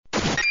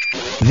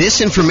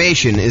This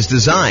information is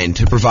designed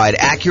to provide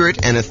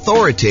accurate and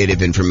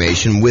authoritative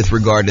information with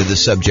regard to the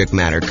subject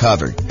matter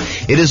covered.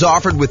 It is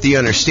offered with the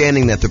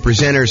understanding that the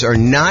presenters are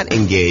not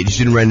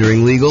engaged in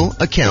rendering legal,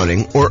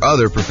 accounting, or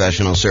other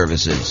professional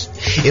services.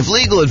 If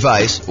legal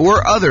advice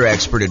or other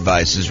expert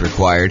advice is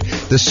required,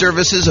 the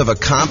services of a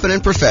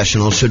competent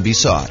professional should be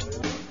sought.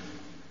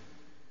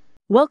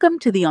 Welcome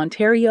to the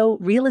Ontario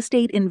Real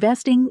Estate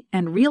Investing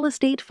and Real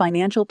Estate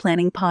Financial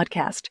Planning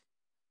Podcast.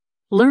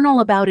 Learn all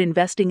about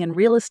investing in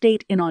real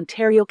estate in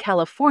Ontario,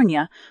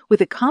 California,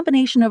 with a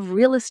combination of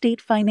real estate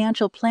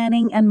financial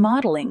planning and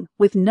modeling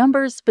with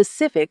numbers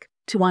specific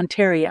to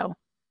Ontario.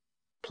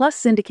 Plus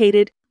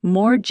syndicated,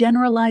 more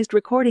generalized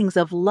recordings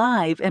of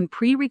live and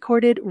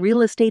pre-recorded real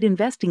estate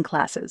investing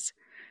classes,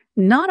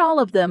 not all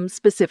of them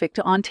specific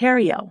to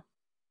Ontario.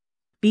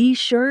 Be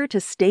sure to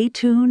stay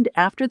tuned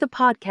after the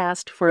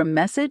podcast for a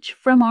message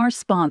from our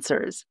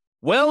sponsors.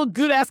 Well,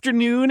 good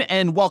afternoon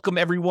and welcome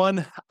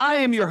everyone. I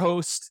am your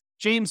host,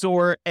 James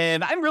Orr,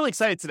 and I'm really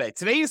excited today.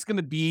 Today is going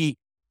to be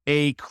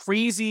a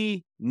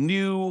crazy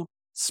new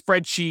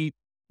spreadsheet,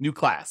 new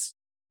class.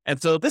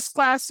 And so this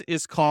class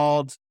is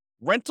called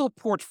Rental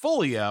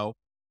Portfolio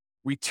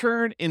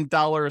Return in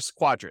Dollars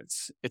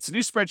Quadrants. It's a new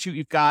spreadsheet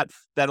you've got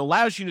that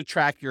allows you to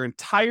track your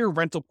entire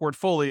rental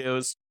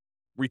portfolio's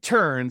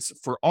returns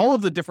for all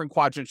of the different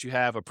quadrants you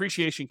have: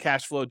 appreciation,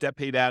 cash flow, debt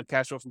paid out,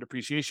 cash flow from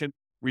depreciation,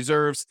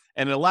 reserves,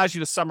 and it allows you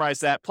to summarize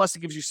that. Plus,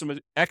 it gives you some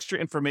extra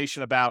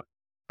information about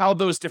how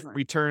those different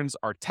returns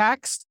are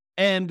taxed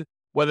and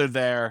whether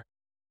they're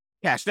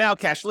cash now,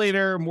 cash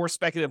later, more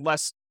speculative,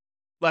 less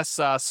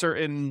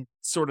certain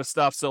sort of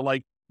stuff. So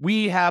like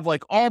we have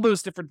like all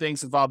those different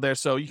things involved there.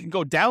 So you can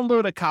go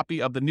download a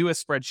copy of the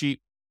newest spreadsheet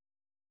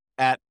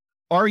at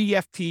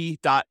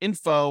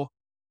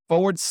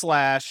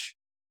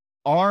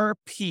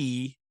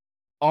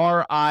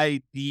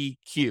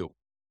refp.info/RPRIDQ.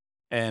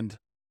 And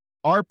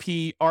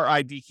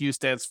RPRIDQ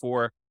stands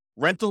for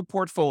Rental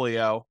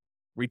Portfolio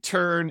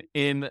Return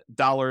in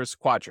Dollars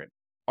Quadrant.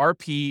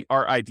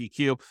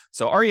 RPRIDQ.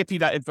 So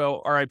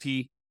refp.info,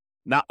 RIP,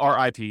 not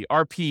RIP,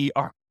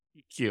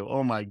 RPRIDQ.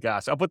 Oh my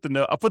gosh. I'll put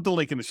the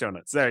link in the show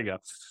notes. There you go.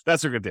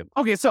 That's what we're gonna do.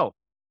 Okay, so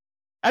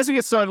as we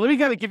get started, let me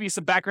kind of give you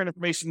some background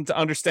information to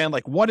understand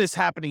like what is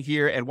happening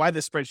here and why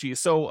this spreadsheet is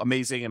so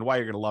amazing and why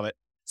you're gonna love it.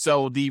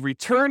 So the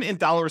Return in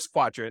Dollars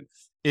Quadrant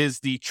is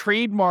the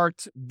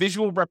trademarked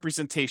visual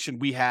representation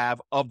we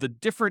have of the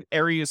different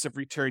areas of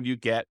return you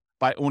get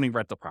by owning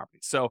rental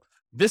properties. So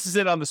this is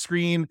it on the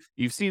screen.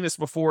 You've seen this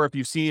before if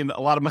you've seen a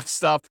lot of my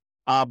stuff,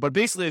 but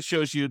basically it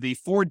shows you the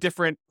 4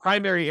 different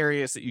primary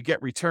areas that you get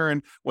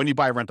return when you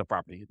buy a rental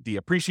property. The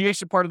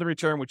appreciation part of the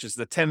return, which is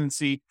the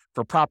tendency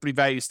for property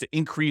values to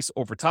increase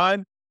over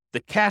time. The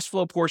cash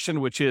flow portion,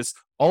 which is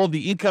all of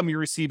the income you're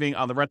receiving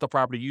on the rental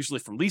property, usually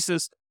from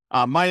leases,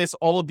 minus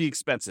all of the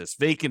expenses: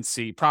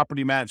 vacancy,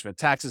 property management,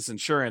 taxes,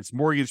 insurance,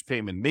 mortgage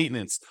payment,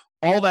 maintenance,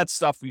 all that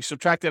stuff. We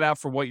subtract it out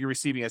from what you're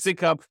receiving as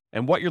income,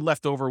 and what you're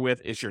left over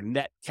with is your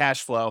net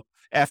cash flow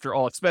after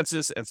all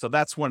expenses. And so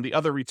that's one of the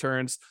other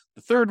returns.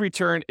 The third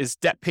return is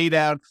debt pay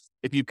down.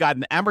 If you've got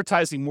an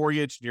amortizing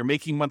mortgage and you're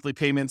making monthly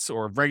payments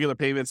or regular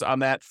payments on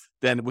that,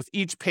 then with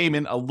each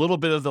payment, a little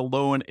bit of the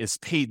loan is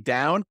paid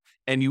down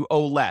and you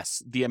owe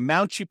less. The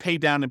amount you pay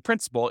down in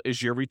principal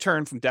is your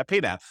return from debt pay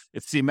down.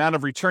 It's the amount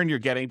of return you're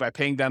getting by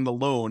paying down the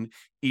loan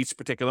each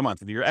particular month,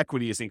 and your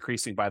equity is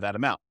increasing by that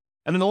amount.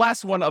 And then the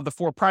last one of the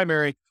 4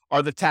 primary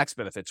are the tax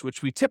benefits,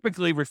 which we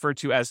typically refer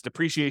to as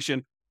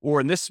depreciation,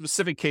 or in this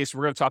specific case,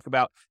 we're going to talk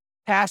about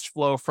cash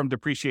flow from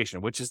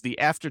depreciation, which is the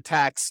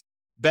after-tax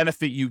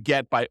benefit you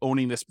get by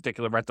owning this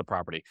particular rental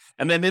property.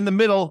 And then in the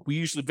middle, we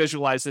usually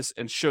visualize this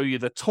and show you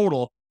the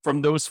total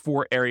from those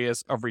 4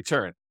 areas of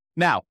return.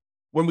 Now,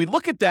 when we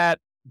look at that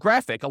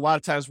graphic, a lot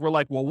of times we're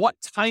like, well, what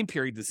time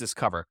period does this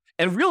cover?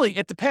 And really,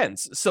 it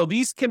depends. So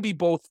these can be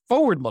both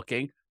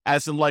forward-looking,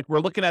 as in like we're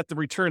looking at the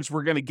returns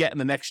we're going to get in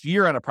the next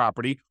year on a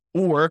property,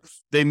 or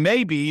they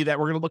may be that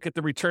we're going to look at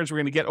the returns we're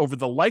going to get over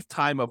the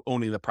lifetime of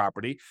owning the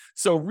property.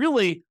 So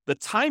really, the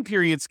time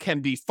periods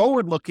can be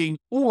forward-looking,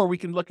 or we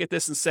can look at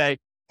this and say,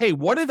 hey,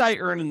 what did I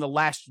earn in the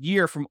last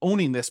year from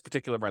owning this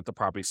particular rental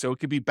property? So it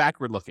could be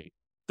backward-looking.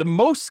 The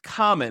most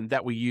common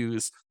that we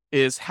use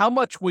is how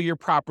much will your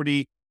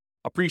property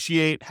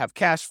appreciate, have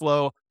cash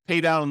flow, pay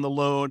down on the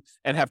loan,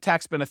 and have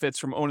tax benefits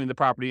from owning the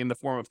property in the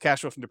form of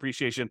cash flow from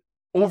depreciation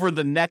over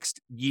the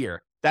next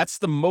year. That's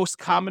the most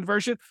common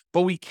version,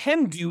 but we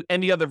can do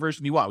any other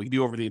version you want. We can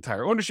do over the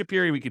entire ownership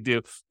period. We could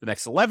do the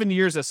next 11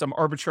 years as some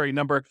arbitrary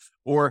number,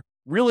 or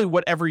really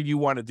whatever you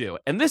want to do.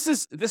 And this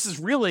is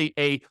really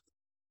a,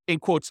 in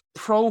quotes,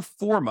 pro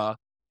forma,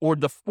 or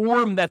the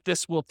form that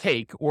this will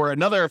take, or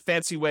another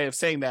fancy way of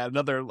saying that,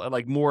 another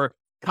like more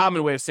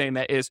common way of saying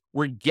that is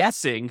we're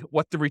guessing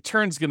what the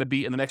return is going to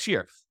be in the next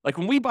year. Like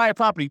when we buy a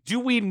property, do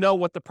we know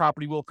what the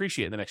property will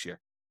appreciate in the next year?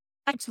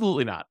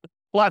 Absolutely not.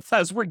 A lot of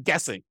times we're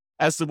guessing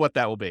as to what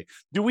that will be.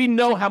 Do we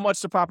know how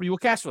much the property will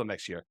cash flow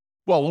next year?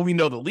 Well, we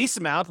know the lease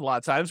amount, a lot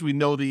of times we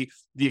know the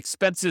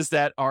expenses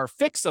that are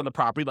fixed on the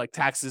property, like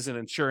taxes and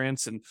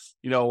insurance and,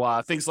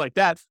 things like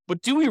that.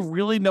 But do we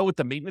really know what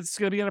the maintenance is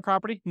going to be on a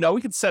property? No,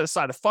 we can set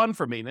aside a fund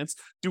for maintenance.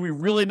 Do we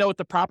really know what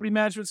the property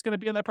management is going to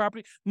be on that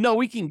property? No,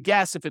 we can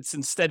guess if it's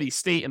in steady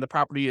state and the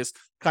property is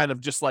kind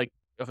of just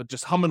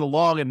humming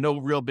along and no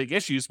real big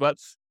issues. But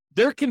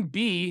there can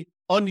be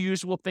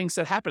unusual things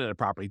that happen in a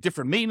property,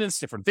 different maintenance,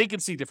 different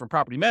vacancy, different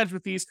property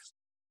management fees.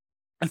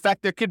 In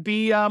fact, there could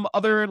be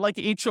other like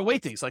HOA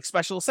things, like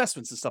special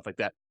assessments and stuff like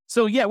that.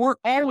 So yeah, we're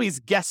always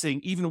guessing,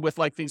 even with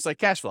like things like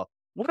cash flow.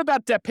 What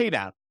about debt pay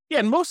down? Yeah,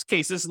 in most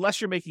cases, unless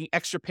you're making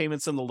extra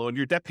payments on the loan,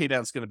 your debt pay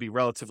down is going to be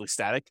relatively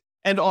static.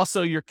 And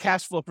also your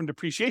cash flow from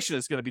depreciation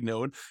is going to be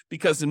known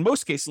because in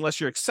most cases, unless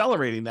you're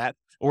accelerating that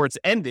or it's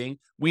ending,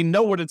 we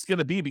know what it's going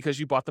to be because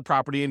you bought the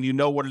property and you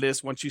know what it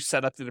is once you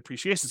set up the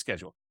depreciation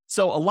schedule.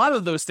 So a lot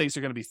of those things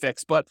are going to be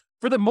fixed, but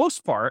for the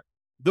most part,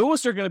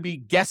 those are going to be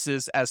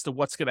guesses as to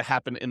what's going to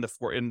happen in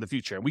the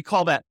future. And we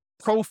call that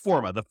pro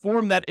forma, the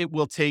form that it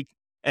will take.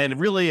 And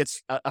really,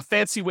 it's a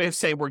fancy way of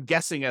saying we're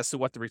guessing as to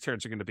what the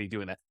returns are going to be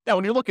doing that. Now,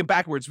 when you're looking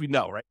backwards, we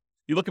know, right?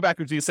 You look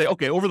backwards and you say,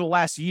 okay, over the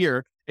last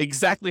year,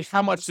 exactly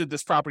how much did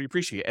this property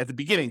appreciate? At the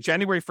beginning,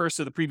 January 1st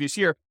of the previous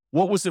year,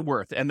 what was it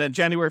worth? And then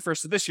January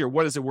 1st of this year,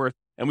 what is it worth?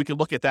 And we can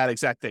look at that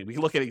exact thing. We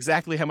can look at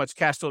exactly how much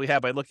cash flow we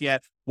have by looking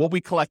at what we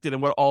collected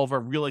and what all of our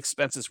real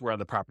expenses were on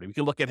the property. We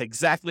can look at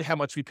exactly how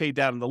much we paid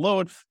down in the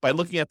loan by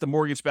looking at the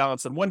mortgage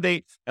balance on one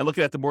date and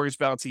looking at the mortgage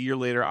balance a year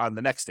later on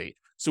the next date.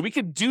 So we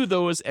can do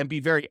those and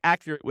be very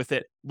accurate with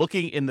it,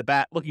 looking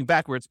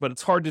backwards, but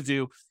it's hard to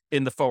do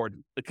in the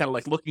forward, kind of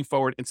like looking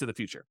forward into the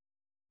future.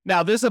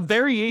 Now, there's a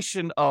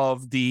variation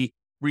of the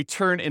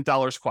return in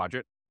dollars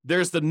quadrant.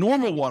 There's the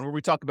normal one where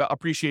we talk about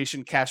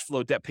appreciation, cash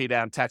flow, debt pay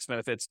down, tax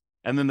benefits,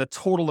 and then the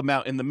total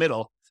amount in the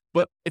middle.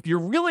 But if you're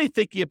really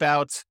thinking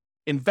about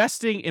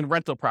investing in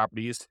rental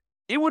properties,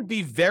 it would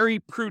be very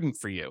prudent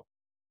for you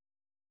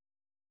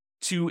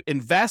to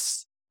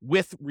invest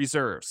with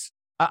reserves.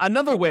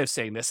 Another way of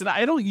saying this, and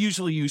I don't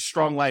usually use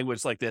strong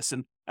language like this,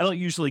 and I don't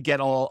usually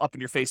get all up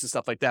in your face and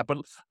stuff like that, but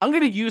I'm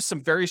going to use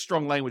some very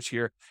strong language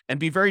here and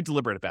be very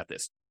deliberate about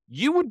this.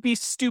 You would be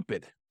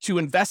stupid to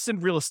invest in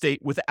real estate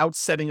without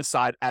setting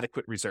aside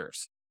adequate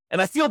reserves.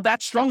 And I feel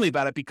that strongly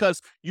about it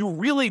because you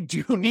really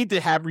do need to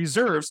have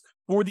reserves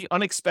for the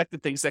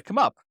unexpected things that come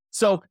up.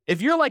 So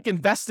if you're like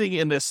investing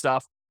in this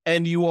stuff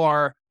and you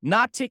are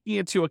not taking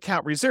into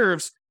account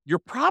reserves, you're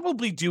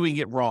probably doing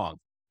it wrong.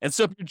 And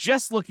so if you're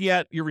just looking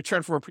at your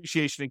return from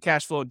appreciation and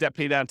cash flow, debt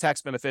pay down,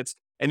 tax benefits,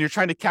 and you're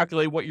trying to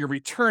calculate what your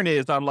return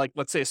is on, like,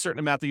 let's say a certain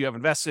amount that you have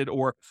invested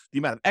or the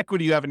amount of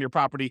equity you have in your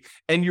property,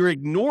 and you're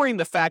ignoring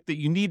the fact that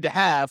you need to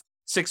have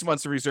 6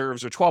 months of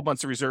reserves or 12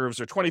 months of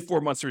reserves or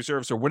 24 months of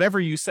reserves or whatever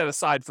you set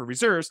aside for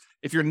reserves,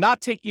 if you're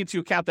not taking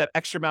into account that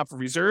extra amount for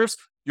reserves,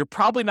 you're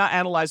probably not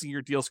analyzing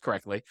your deals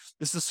correctly.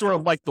 This is sort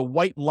of like the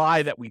white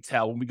lie that we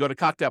tell when we go to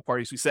cocktail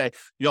parties. We say,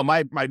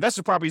 my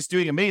investment property is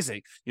doing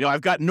amazing.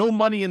 I've got no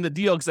money in the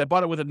deal because I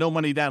bought it with a no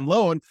money down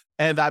loan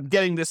and I'm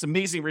getting this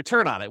amazing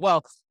return on it.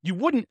 Well, you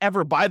wouldn't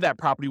ever buy that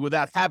property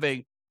without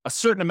having a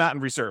certain amount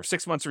in reserve,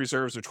 6 months of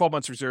reserves or 12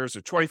 months of reserves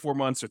or 24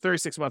 months or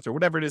 36 months or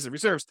whatever it is in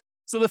reserves.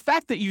 So the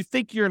fact that you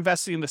think you're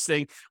investing in this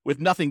thing with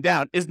nothing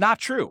down is not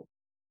true.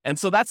 And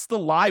so that's the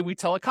lie we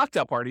tell at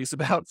cocktail parties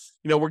about,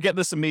 we're getting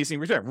this amazing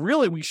return.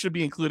 Really, we should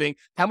be including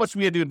how much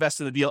we had to invest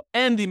in the deal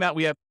and the amount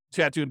we have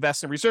to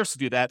invest in reserves to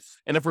do that.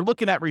 And if we're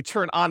looking at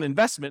return on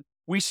investment,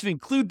 we should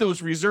include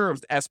those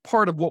reserves as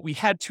part of what we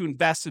had to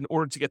invest in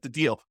order to get the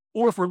deal.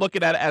 Or if we're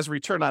looking at it as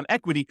return on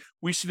equity,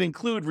 we should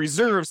include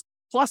reserves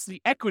plus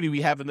the equity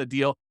we have in the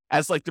deal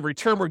as like the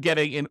return we're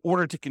getting in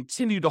order to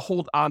continue to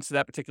hold on to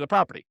that particular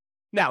property.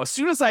 Now, as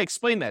soon as I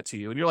explain that to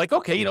you and you're like,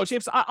 okay,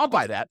 James, I'll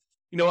buy that.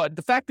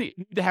 The fact that you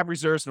need to have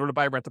reserves in order to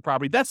buy or rent the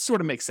property, that sort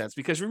of makes sense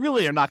because we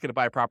really are not going to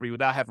buy a property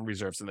without having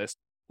reserves in this.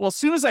 Well, as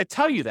soon as I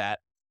tell you that,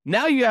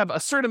 now you have a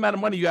certain amount of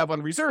money you have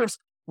on reserves,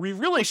 we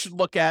really should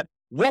look at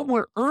what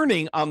we're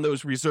earning on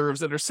those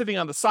reserves that are sitting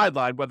on the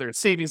sideline, whether it's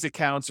savings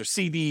accounts or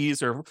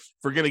CDs, or if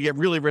we're going to get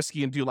really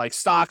risky and do like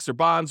stocks or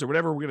bonds or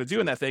whatever we're going to do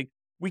in that thing.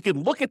 We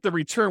can look at the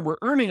return we're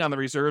earning on the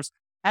reserves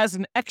as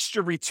an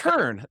extra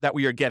return that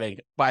we are getting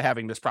by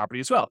having this property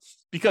as well.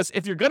 Because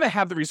if you're going to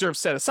have the reserve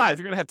set aside, if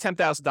you're going to have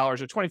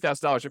 $10,000 or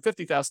 $20,000 or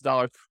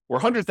 $50,000 or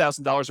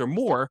 $100,000 or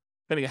more,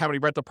 depending on how many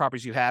rental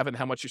properties you have and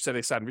how much you're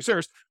setting aside in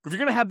reserves, but if you're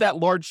going to have that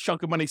large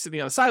chunk of money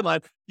sitting on the sideline,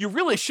 you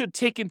really should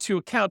take into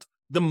account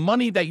the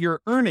money that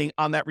you're earning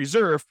on that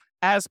reserve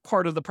as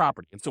part of the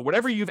property. And so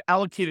whatever you've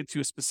allocated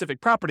to a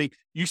specific property,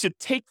 you should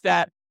take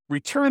that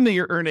return that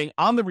you're earning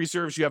on the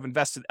reserves you have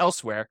invested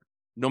elsewhere,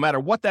 no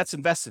matter what that's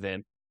invested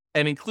in,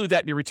 and include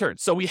that in your return.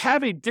 So we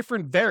have a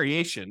different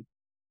variation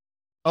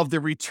of the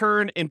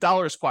return in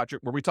dollars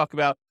quadrant where we talk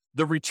about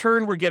the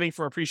return we're getting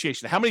from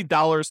appreciation. How many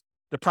dollars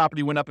the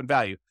property went up in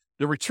value?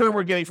 The return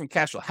we're getting from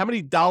cash flow. How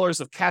many dollars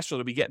of cash flow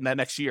do we get in that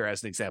next year,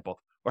 as an example?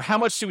 Or how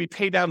much do we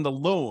pay down the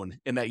loan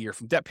in that year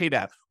from debt pay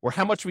down? Or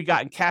how much we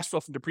got in cash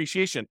flow from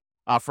depreciation?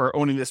 for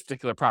owning this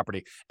particular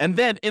property. And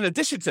then in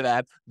addition to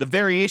that, the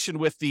variation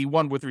with the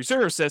one with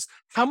reserves says,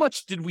 how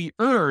much did we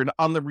earn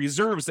on the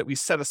reserves that we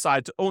set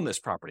aside to own this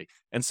property?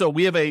 And so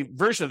we have a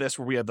version of this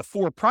where we have the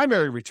 4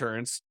 primary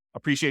returns: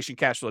 appreciation,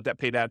 cash flow, debt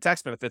paid down,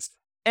 tax benefits.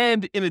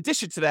 And in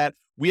addition to that,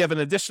 we have an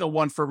additional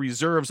one for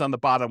reserves on the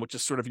bottom, which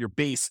is sort of your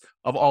base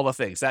of all the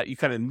things that you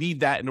kind of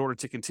need that in order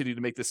to continue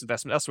to make this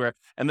investment elsewhere.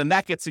 And then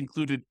that gets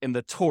included in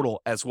the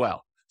total as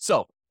well.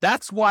 So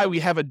that's why we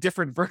have a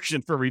different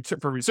version for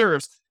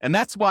reserves. And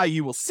that's why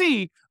you will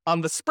see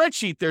on the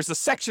spreadsheet, there's a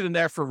section in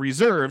there for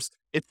reserves.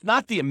 It's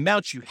not the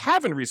amount you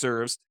have in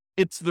reserves.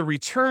 It's the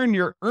return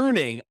you're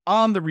earning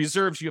on the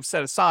reserves you have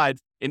set aside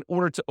in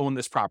order to own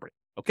this property.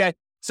 Okay.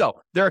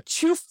 So there are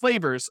 2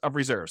 flavors of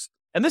reserves.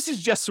 And this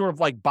is just sort of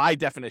like by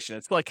definition.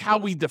 It's like how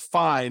we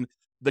define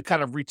the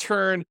kind of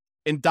return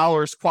in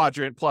dollars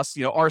quadrant plus,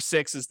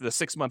 R6 is the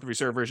 6-month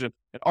reserve version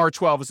and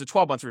R12 is the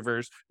 12-month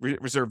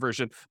reserve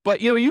version. But,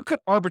 you could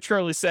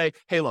arbitrarily say,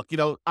 hey, look,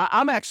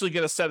 I'm actually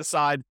going to set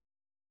aside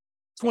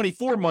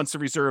 24 months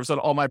of reserves on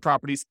all my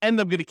properties,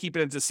 and I'm going to keep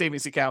it into a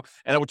savings account,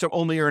 and which I'm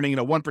only earning,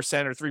 1%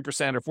 or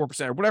 3% or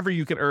 4% or whatever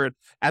you can earn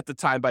at the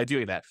time by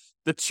doing that.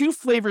 The 2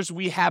 flavors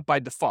we have by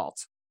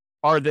default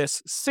are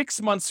this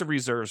 6 months of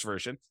reserves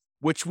version,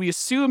 which we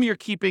assume you're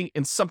keeping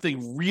in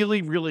something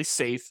really, really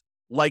safe,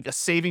 like a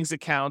savings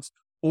account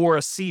or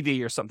a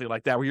CD or something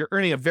like that, where you're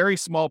earning a very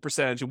small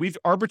percentage. And we've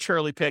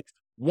arbitrarily picked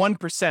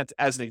 1%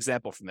 as an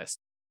example from this.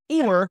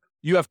 Or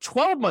you have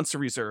 12 months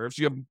of reserves.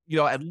 You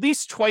have, at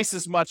least twice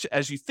as much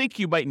as you think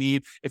you might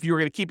need if you were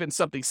going to keep it in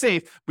something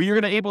safe, but you're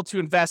going to be able to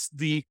invest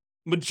the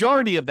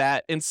majority of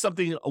that in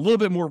something a little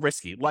bit more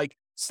risky, like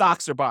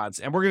stocks or bonds.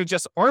 And we're going to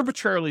just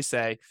arbitrarily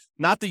say,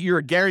 not that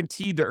you're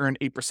guaranteed to earn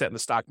 8% in the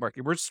stock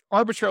market. We're just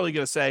arbitrarily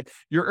going to say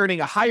you're earning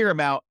a higher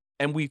amount.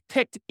 And we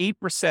picked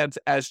 8%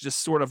 as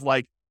just sort of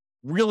like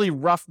really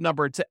rough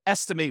number to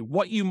estimate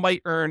what you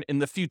might earn in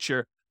the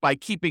future by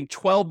keeping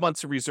 12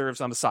 months of reserves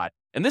on the side.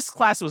 And this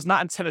class was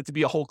not intended to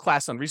be a whole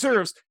class on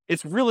reserves.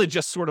 It's really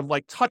just sort of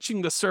like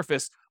touching the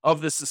surface of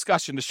this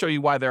discussion to show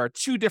you why there are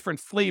 2 different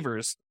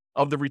flavors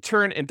of the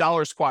return in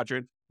dollars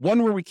quadrant.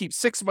 One where we keep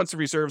 6 months of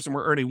reserves and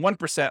we're earning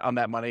 1% on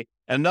that money,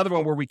 and another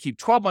one where we keep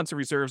 12 months of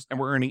reserves and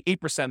we're earning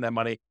 8% on that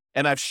money.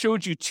 And I've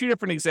showed you 2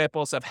 different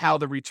examples of how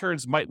the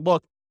returns might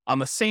look on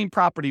the same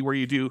property where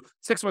you do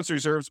 6 months of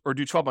reserves or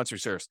do 12 months of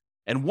reserves.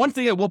 And one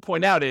thing I will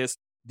point out is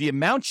the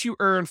amount you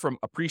earn from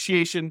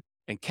appreciation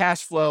and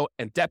cash flow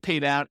and debt pay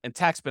down and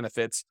tax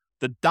benefits,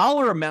 the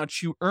dollar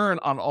amount you earn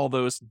on all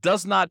those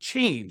does not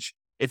change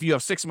if you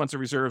have 6 months of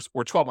reserves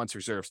or 12 months of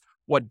reserves.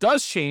 What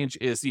does change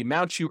is the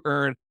amount you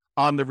earn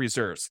on the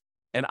reserves.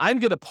 And I'm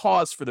going to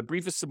pause for the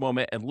briefest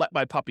moment and let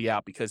my puppy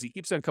out because he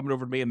keeps on coming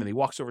over to me and then he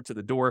walks over to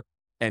the door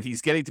and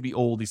he's getting to be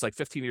old. He's like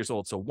 15 years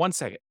old. So 1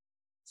 second.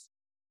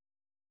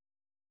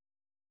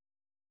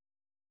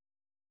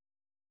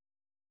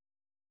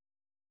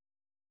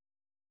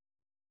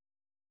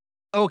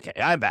 Okay,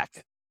 I'm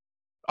back.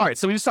 All right,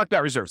 so we just talked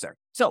about reserves there.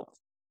 So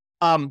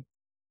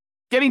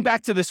getting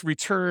back to this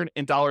return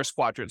in dollars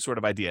quadrant sort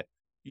of idea.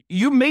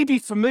 You may be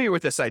familiar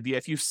with this idea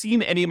if you've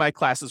seen any of my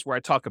classes where I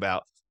talk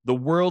about the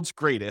world's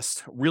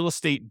greatest real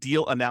estate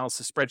deal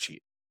analysis spreadsheet.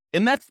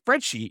 In that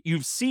spreadsheet,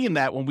 you've seen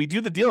that when we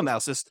do the deal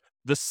analysis,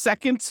 the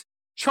second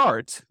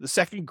chart, the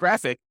second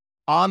graphic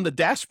on the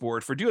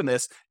dashboard for doing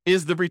this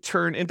is the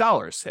return in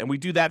dollars. And we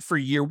do that for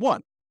year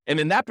 1. And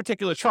in that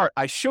particular chart,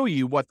 I show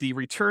you what the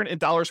return in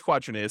dollars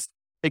quadrant is,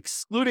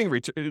 excluding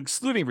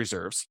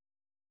reserves.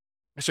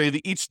 I show you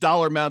each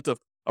dollar amount of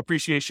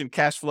appreciation,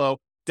 cash flow,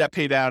 debt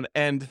pay down,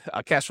 and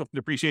cash flow from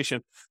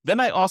depreciation.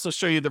 Then I also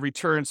show you the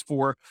returns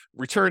for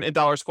return in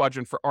dollars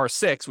quadrant for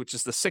R6, which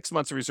is the 6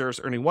 months of reserves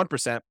earning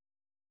 1%. And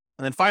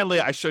then finally,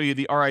 I show you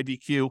the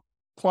RIDQ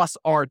plus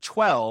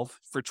R12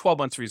 for 12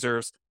 months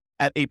reserves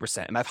at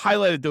 8%. And I've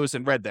highlighted those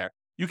in red there.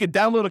 You can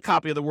download a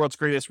copy of the world's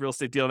greatest real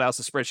estate deal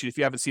analysis spreadsheet. If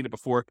you haven't seen it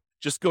before,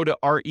 just go to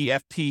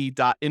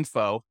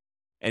refp.info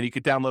and you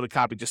could download a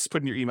copy. Just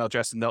put in your email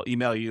address and they'll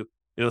email you.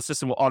 The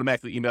system will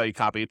automatically email you a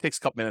copy. It takes a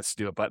couple minutes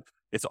to do it, but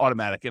it's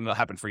automatic and it'll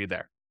happen for you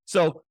there.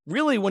 So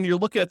really, when you're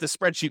looking at the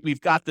spreadsheet,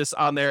 we've got this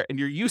on there and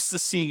you're used to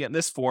seeing it in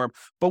this form,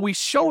 but we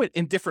show it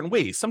in different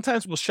ways.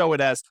 Sometimes we'll show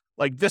it as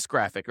like this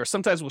graphic, or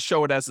sometimes we'll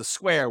show it as a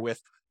square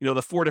with,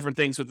 the 4 different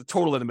things with the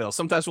total in the middle.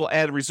 Sometimes we'll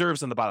add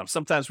reserves on the bottom.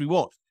 Sometimes we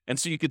won't. And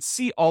so you could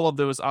see all of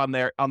those on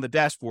there on the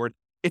dashboard.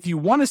 If you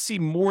want to see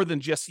more than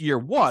just year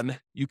 1,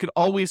 you can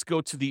always go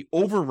to the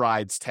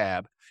overrides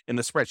tab in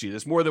the spreadsheet.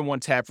 There's more than one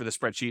tab for the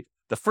spreadsheet.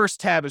 The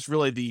first tab is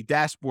really the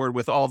dashboard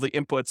with all the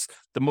inputs,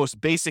 the most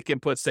basic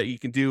inputs that you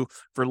can do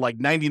for like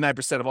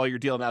 99% of all your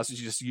deal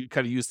analysis. You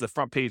kind of use the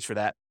front page for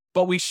that.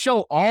 But we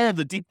show all of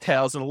the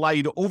details and allow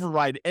you to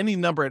override any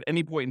number at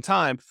any point in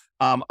time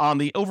on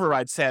the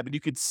overrides tab. And you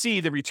could see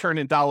the return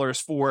in dollars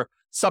for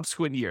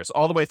subsequent years,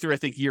 all the way through, I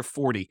think, year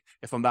 40,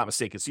 if I'm not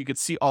mistaken. So you could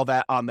see all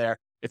that on there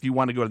if you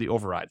want to go to the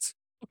overrides.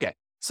 Okay,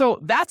 so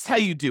that's how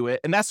you do it.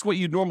 And that's what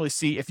you normally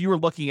see if you were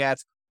looking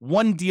at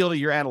one deal that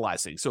you're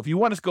analyzing. So if you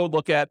want to go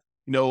look at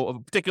a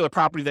particular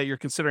property that you're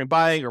considering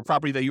buying or a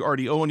property that you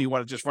already own, you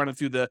want to just run it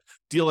through the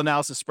deal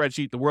analysis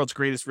spreadsheet, the world's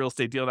greatest real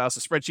estate deal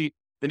analysis spreadsheet,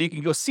 then you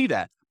can go see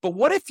that. But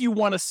what if you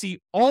want to see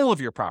all of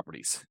your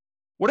properties?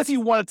 What if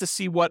you wanted to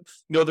see what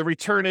the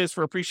return is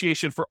for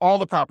appreciation for all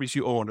the properties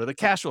you own, or the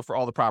cash flow for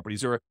all the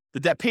properties, or the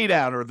debt pay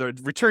down, or the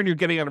return you're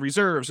getting on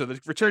reserves, or the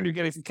return you're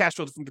getting from cash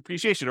flow from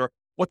depreciation, or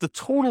what the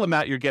total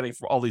amount you're getting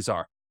for all these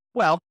are?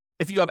 Well,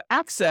 if you have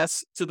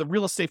access to the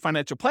real estate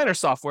financial planner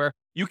software,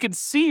 you can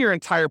see your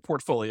entire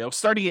portfolio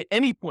starting at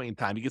any point in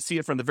time. You can see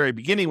it from the very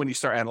beginning when you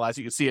start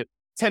analyzing. You can see it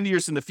 10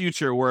 years in the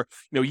future, or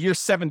year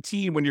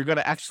 17 when you're going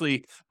to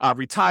actually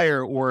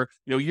retire, or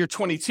year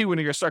 22 when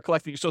you're going to start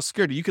collecting your Social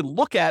Security. You can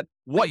look at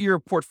what your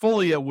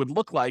portfolio would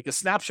look like, a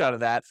snapshot of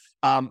that,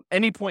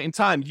 any point in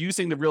time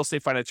using the real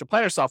estate financial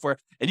planner software,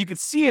 and you can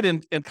see it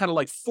in kind of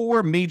like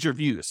 4 major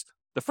views.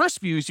 The first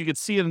view is you can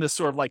see it in this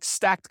sort of like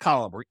stacked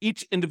column where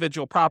each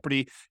individual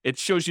property, it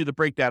shows you the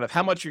breakdown of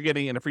how much you're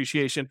getting in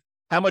appreciation,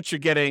 how much you're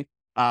getting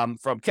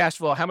from cash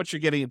flow, how much you're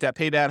getting in debt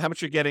pay down, how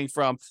much you're getting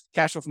from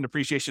cash flow from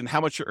depreciation,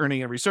 how much you're earning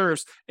in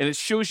reserves. And it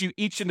shows you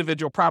each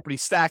individual property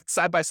stacked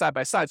side by side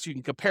so you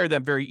can compare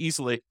them very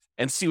easily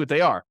and see what they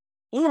are.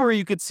 Or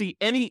you could see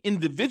any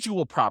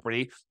individual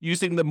property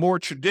using the more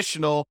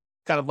traditional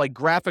kind of like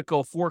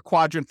graphical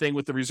 4-quadrant thing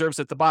with the reserves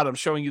at the bottom,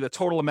 showing you the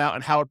total amount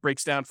and how it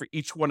breaks down for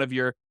each one of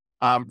your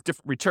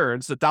different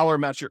returns, the dollar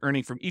amounts you're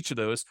earning from each of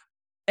those.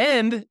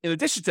 And in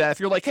addition to that, if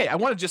you're like, hey, I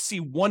want to just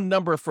see one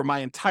number for my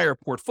entire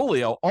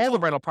portfolio, all the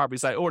rental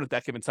properties I own at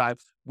that given time,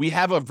 we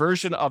have a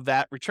version of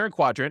that return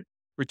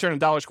in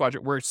dollars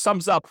quadrant, where it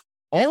sums up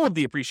all of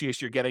the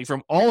appreciation you're getting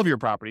from all of your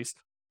properties,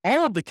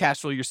 all of the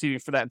cash flow you're receiving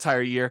for that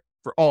entire year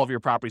for all of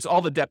your properties,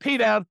 all the debt pay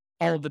down,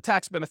 all of the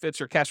tax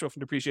benefits or cash flow from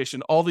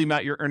depreciation, all the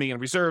amount you're earning in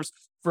reserves,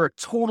 for a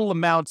total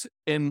amount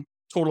in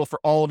total for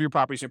all of your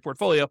properties in your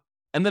portfolio.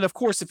 And then, of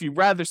course, if you'd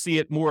rather see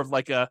it more of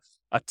like a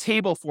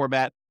table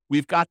format,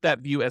 we've got that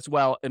view as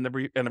well in the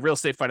Real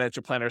Estate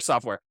Financial Planner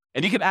software.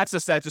 And you can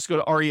access that. Just go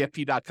to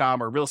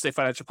refp.com or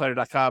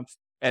realestatefinancialplanner.com,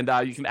 and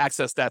you can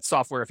access that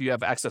software if you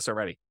have access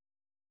already.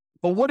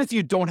 But what if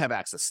you don't have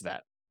access to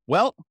that?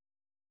 Well,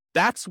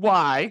 that's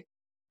why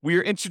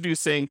we're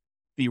introducing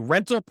the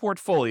rental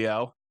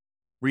portfolio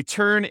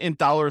return in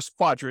dollars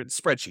quadrant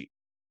spreadsheet.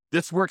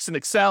 This works in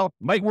Excel,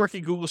 might work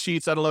in Google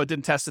Sheets. I don't know. I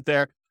didn't test it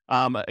there.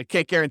 I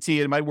can't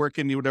guarantee it. It might work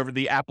in whatever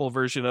the Apple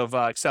version of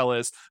Excel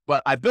is,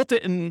 but I built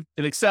it in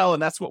Excel,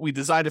 and that's what we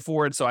designed it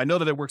for. And so I know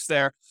that it works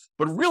there.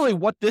 But really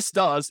what this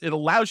does, it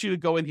allows you to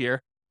go in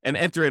here and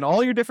enter in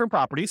all your different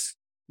properties,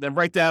 then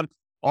write down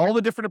all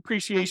the different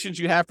appreciations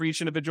you have for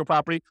each individual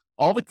property,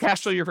 all the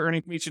cash flow you're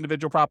earning from each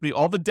individual property,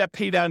 all the debt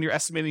pay down you're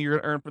estimating you're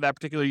going to earn for that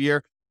particular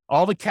year,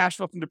 all the cash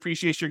flow from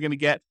depreciation you're going to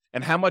get,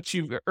 and how much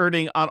you're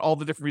earning on all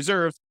the different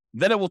reserves.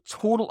 Then it will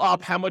total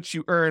up how much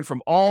you earn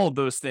from all of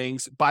those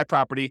things by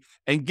property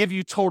and give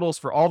you totals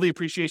for all the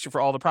appreciation for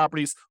all the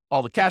properties,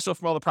 all the cash flow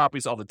from all the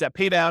properties, all the debt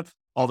pay down,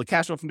 all the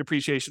cash flow from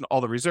depreciation, all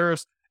the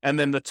reserves, and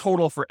then the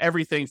total for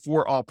everything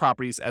for all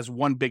properties as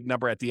one big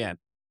number at the end.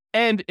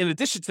 And in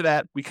addition to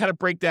that, we kind of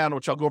break down,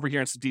 which I'll go over here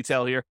in some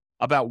detail here,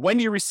 about when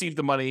you receive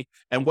the money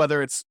and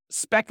whether it's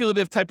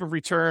speculative type of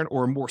return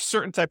or a more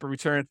certain type of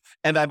return.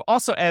 And I've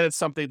also added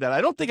something that I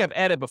don't think I've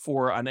added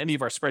before on any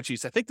of our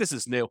spreadsheets. I think this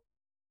is new.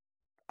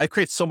 I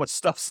create so much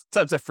stuff,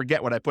 sometimes I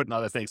forget what I put in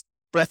other things,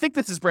 but I think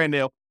this is brand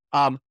new.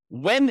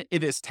 When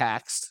it is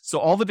taxed, so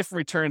all the different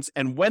returns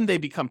and when they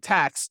become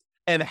taxed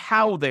and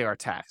how they are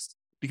taxed,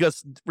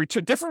 because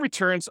different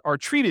returns are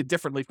treated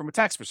differently from a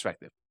tax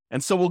perspective.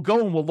 And so we'll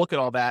go and we'll look at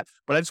all that,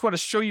 but I just want to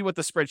show you what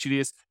the spreadsheet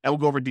is and we'll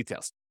go over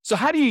details. So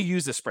how do you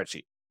use this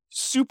spreadsheet?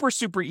 Super,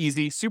 super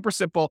easy, super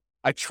simple.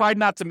 I tried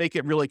not to make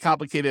it really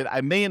complicated.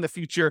 I may in the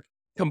future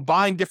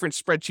combine different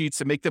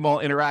spreadsheets and make them all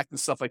interact and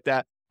stuff like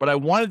that. But I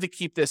wanted to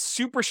keep this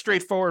super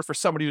straightforward for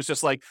somebody who's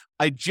just like,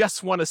 I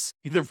just want to see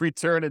the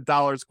return in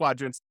dollars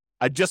quadrants.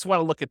 I just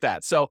want to look at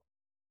that. So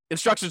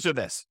instructions are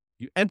this.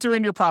 You enter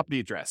in your property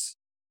address.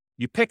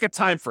 You pick a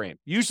time frame.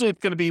 Usually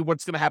it's going to be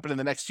what's going to happen in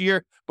the next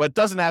year, but it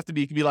doesn't have to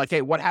be. It can be like,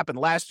 hey, what happened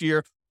last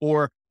year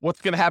or what's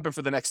going to happen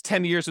for the next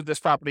 10 years with this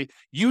property.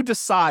 You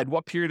decide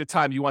what period of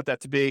time you want that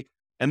to be.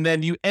 And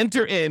then you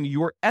enter in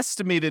your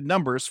estimated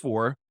numbers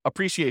for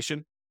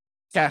appreciation,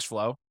 cash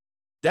flow,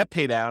 debt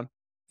pay down,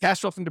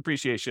 cash flow from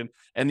depreciation,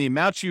 and the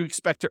amount you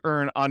expect to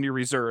earn on your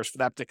reserves for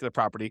that particular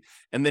property.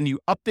 And then you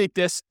update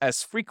this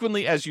as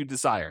frequently as you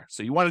desire.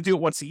 So you want to do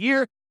it once a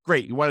year?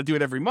 Great. You want to do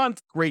it every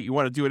month? Great. You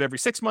want to do it every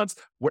 6 months?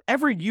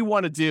 Whatever you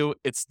want to do,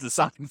 it's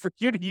designed for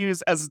you to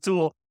use as a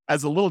tool,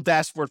 as a little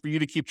dashboard for you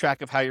to keep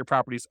track of how your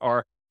properties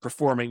are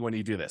performing when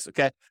you do this.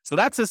 Okay. So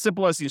that's as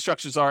simple as the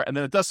instructions are. And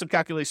then it does some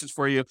calculations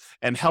for you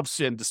and helps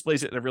you and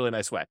displays it in a really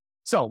nice way.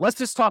 So let's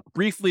just talk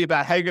briefly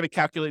about how you're going to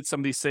calculate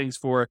some of these things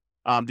for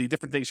the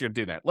different things you're going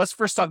to do now. Let's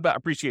first talk about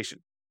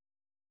appreciation.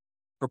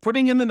 For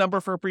putting in the number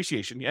for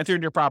appreciation, you enter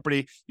in your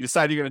property, you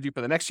decide you're going to do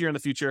for the next year in the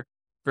future.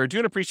 For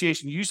doing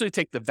appreciation, you usually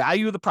take the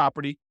value of the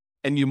property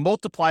and you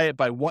multiply it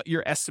by what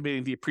you're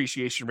estimating the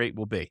appreciation rate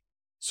will be.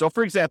 So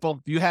for example,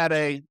 if you had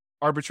a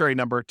arbitrary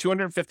number,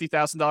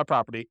 $250,000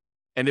 property,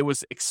 and it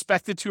was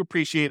expected to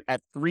appreciate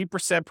at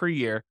 3% per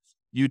year,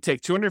 you'd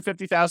take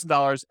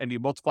 $250,000 and you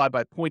multiply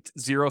by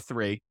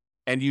 0.03,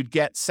 and you'd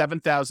get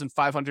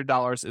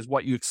 $7,500 is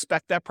what you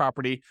expect that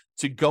property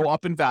to go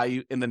up in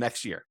value in the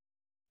next year.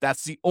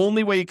 That's the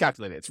only way you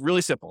calculate it. It's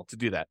really simple to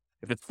do that.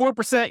 If it's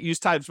 4%, you use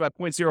times by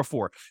 0.04. If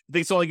you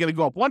think it's only going to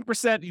go up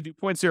 1%, you do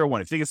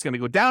 0.01. If you think it's going to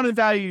go down in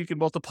value, you can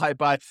multiply it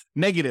by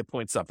negative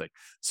point something.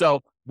 So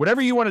whatever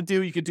you want to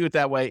do, you can do it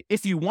that way.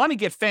 If you want to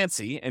get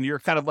fancy and you're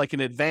kind of like an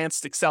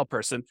advanced Excel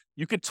person,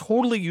 you could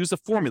totally use a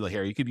formula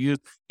here. You could use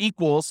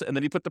equals, and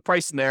then you put the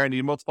price in there and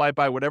you multiply it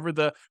by whatever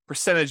the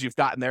percentage you've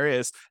gotten there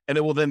is, and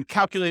it will then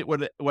calculate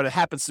what it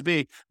happens to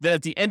be. Then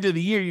at the end of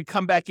the year, you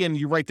come back in and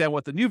you write down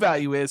what the new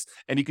value is,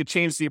 and you could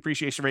change the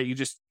appreciation rate. You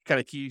just kind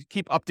of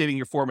keep updating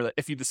your formula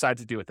if you decide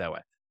to do it that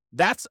way.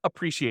 That's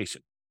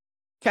appreciation.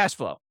 Cash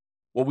flow.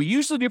 What we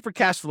usually do for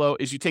cash flow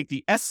is you take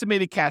the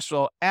estimated cash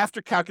flow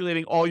after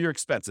calculating all your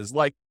expenses,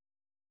 like,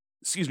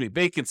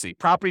 vacancy,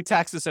 property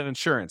taxes and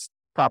insurance,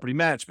 property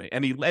management,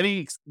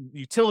 any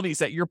utilities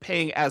that you're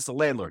paying as the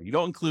landlord. You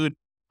don't include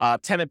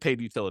tenant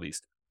paid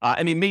utilities,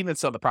 any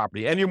maintenance on the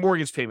property, and your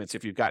mortgage payments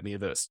if you've got any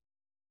of those.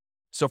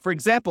 So for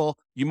example,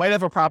 you might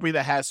have a property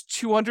that has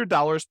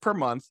 $200 per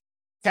month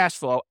cash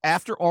flow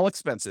after all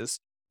expenses,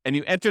 and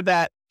you enter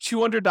that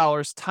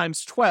 $200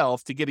 times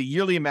 12 to get a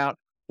yearly amount,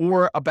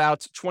 or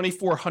about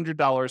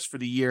 $2,400 for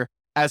the year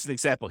as an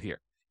example here.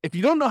 If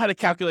you don't know how to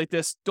calculate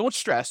this, don't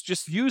stress.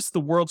 Just use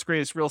the world's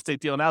greatest real estate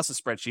deal analysis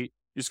spreadsheet.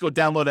 Just go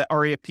download at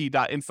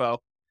refp.info,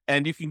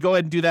 and you can go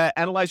ahead and do that,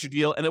 analyze your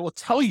deal, and it will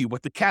tell you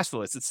what the cash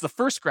flow is. It's the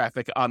first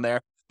graphic on there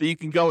that you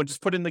can go and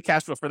just put in the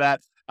cash flow for that,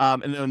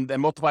 and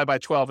then multiply by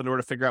 12 in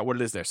order to figure out what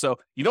it is there. So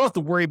you don't have to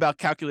worry about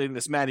calculating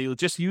this manually.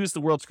 Just use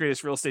the world's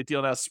greatest real estate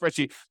deal analysis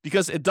spreadsheet,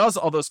 because it does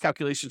all those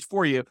calculations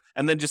for you,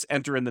 and then just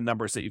enter in the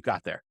numbers that you've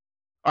got there.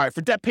 All right,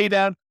 for debt pay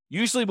down,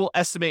 usually we'll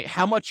estimate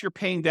how much you're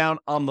paying down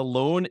on the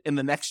loan in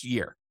the next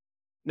year.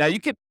 Now, you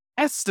can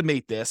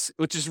estimate this,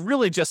 which is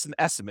really just an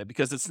estimate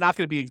because it's not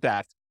going to be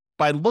exact,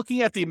 by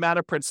looking at the amount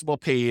of principal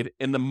paid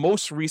in the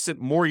most recent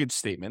mortgage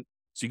statement.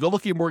 So you go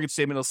look at your mortgage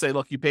statement, it'll say,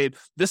 look, you paid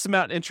this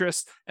amount in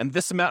interest and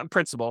this amount in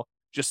principal.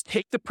 Just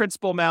take the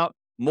principal amount,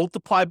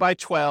 multiply by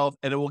 12,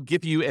 and it will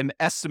give you an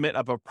estimate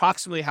of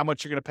approximately how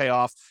much you're going to pay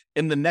off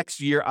in the next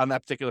year on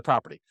that particular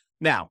property.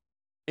 Now,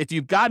 if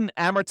you've got an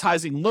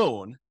amortizing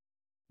loan,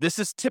 this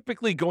is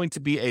typically going to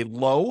be a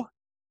low,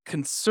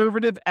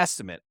 conservative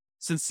estimate,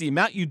 since the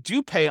amount you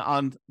do pay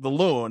on the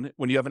loan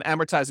when you have an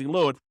amortizing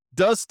loan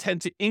does tend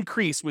to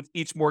increase with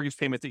each mortgage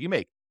payment that you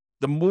make.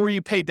 The more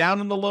you pay down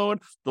on the loan,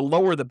 the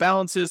lower the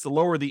balance is, the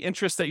lower the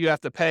interest that you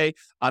have to pay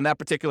on that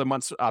particular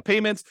month's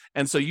payments.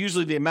 And so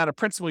usually the amount of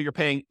principal you're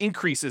paying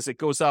increases. It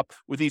goes up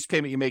with each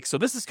payment you make. So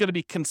this is going to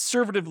be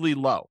conservatively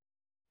low.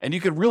 And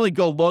you can really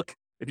go look.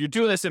 If you're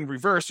doing this in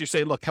reverse, you're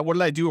saying, look, what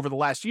did I do over the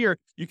last year?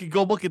 You can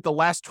go look at the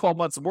last 12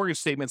 months of mortgage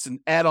statements and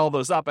add all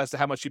those up as to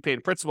how much you paid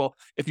in principal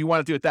if you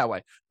want to do it that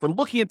way. For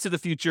looking into the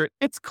future,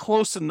 it's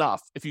close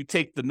enough if you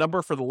take the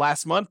number for the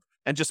last month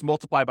and just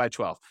multiply by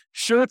 12.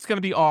 Sure, it's going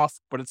to be off,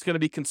 but it's going to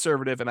be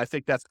conservative, and I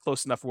think that's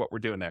close enough for what we're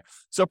doing there.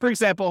 So, for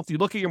example, if you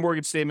look at your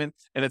mortgage statement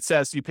and it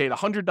says you paid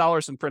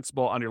 $100 in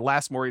principal on your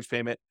last mortgage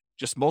payment,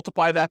 just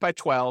multiply that by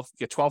 12,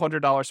 get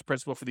 $1,200 in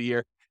principal for the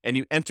year, and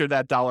you enter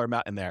that dollar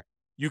amount in there.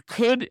 You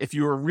could, if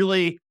you were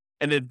really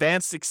an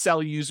advanced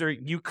Excel user,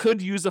 you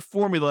could use a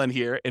formula in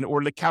here in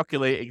order to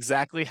calculate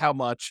exactly how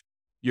much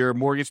your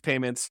mortgage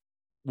payments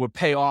would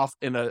pay off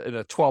in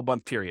a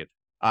 12-month period.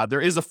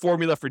 There is a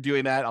formula for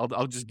doing that.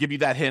 I'll just give you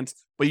that hint,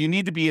 but you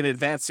need to be an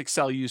advanced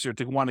Excel user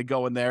to want to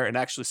go in there and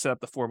actually set up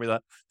the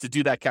formula to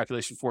do that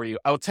calculation for you.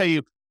 I will tell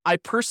you, I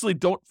personally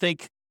don't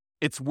think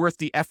it's worth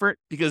the effort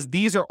because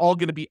these are all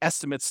going to be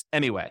estimates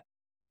anyway.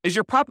 Is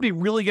your property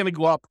really going to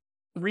go up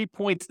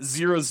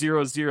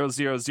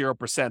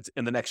 3.00000%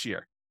 in the next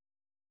year?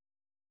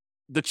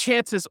 The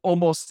chance is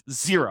almost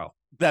zero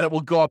that it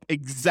will go up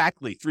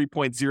exactly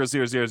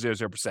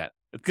 3.00000%.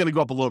 It's going to go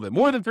up a little bit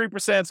more than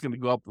 3%. It's going to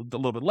go up a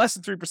little bit less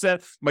than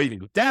 3%. Might even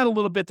go down a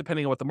little bit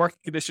depending on what the market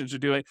conditions are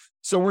doing.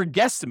 So we're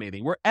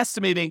guesstimating. We're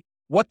estimating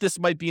what this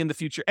might be in the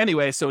future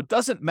anyway. So it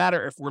doesn't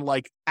matter if we're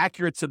like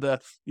accurate to the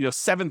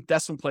seventh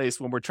decimal place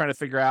when we're trying to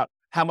figure out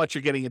how much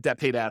you're getting in debt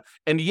pay down.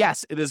 And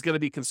yes, it is going to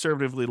be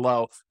conservatively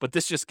low, but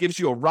this just gives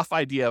you a rough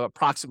idea of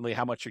approximately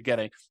how much you're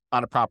getting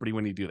on a property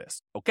when you do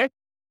this. Okay.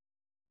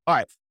 All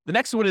right. The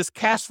next one is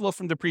cash flow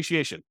from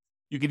depreciation.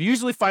 You can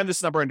usually find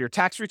this number on your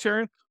tax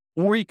return,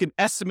 or you can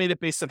estimate it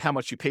based on how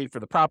much you paid for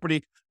the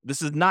property.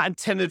 This is not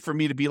intended for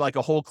me to be like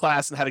a whole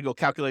class on how to go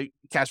calculate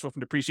cash flow from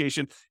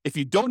depreciation. If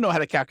you don't know how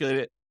to calculate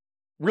it,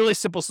 really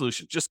simple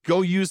solution. Just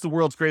go use the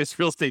world's greatest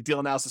real estate deal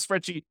analysis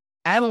spreadsheet.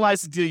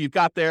 Analyze the deal you've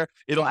got there.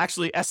 It'll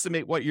actually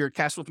estimate what your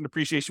cash flow from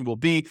depreciation will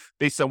be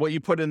based on what you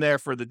put in there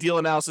for the deal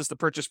analysis, the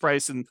purchase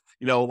price, and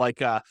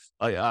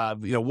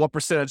what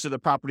percentage of the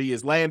property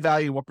is land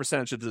value, what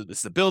percentage of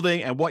is the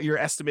building, and what your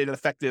estimated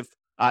effective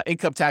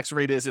income tax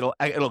rate is.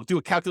 It'll do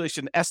a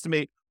calculation,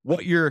 estimate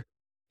what your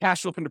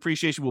cash flow from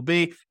depreciation will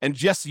be, and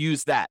just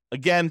use that.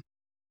 Again,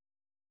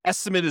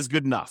 estimate is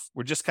good enough.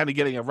 We're just kind of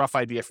getting a rough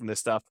idea from this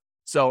stuff.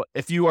 So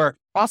if you are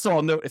also,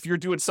 I'll note, if you're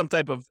doing some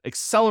type of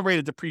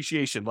accelerated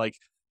depreciation, like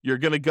you're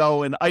going to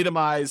go and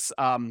itemize,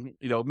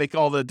 make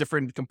all the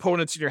different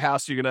components in your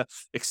house. You're going to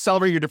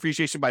accelerate your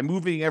depreciation by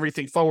moving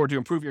everything forward to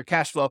improve your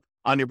cash flow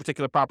on your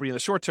particular property in the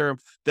short term.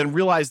 Then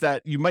realize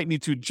that you might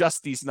need to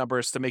adjust these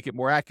numbers to make it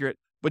more accurate,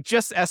 but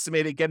just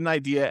estimate it, get an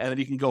idea, and then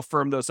you can go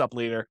firm those up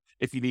later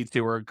if you need to,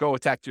 or go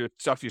talk to your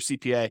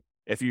CPA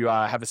if you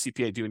have a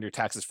CPA doing your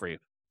taxes for you.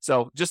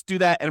 So just do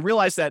that and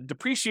realize that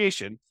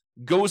depreciation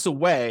goes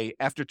away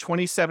after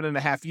 27 and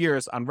a half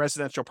years on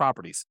residential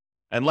properties,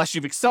 unless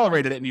you've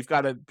accelerated it and you've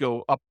got to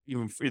go up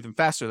even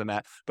faster than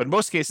that. But in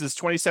most cases,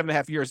 27 and a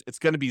half years, it's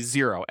going to be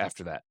zero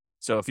after that.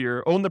 So if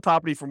you own the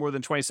property for more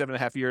than 27 and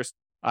a half years,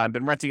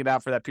 been renting it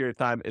out for that period of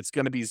time, it's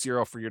going to be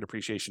zero for your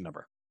depreciation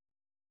number.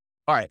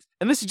 All right.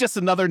 And this is just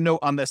another note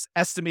on this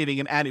estimating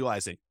and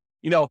annualizing.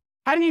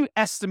 How do you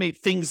estimate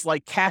things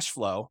like cash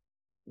flow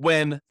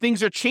when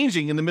things are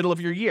changing in the middle of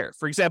your year?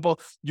 For example,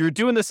 you're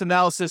doing this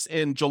analysis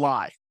in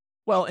July.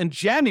 Well, in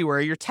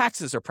January, your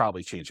taxes are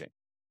probably changing.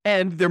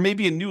 And there may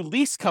be a new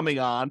lease coming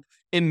on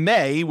in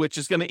May, which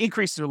is going to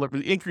increase the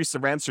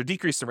rents or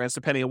decrease the rents,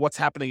 depending on what's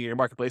happening in your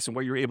marketplace and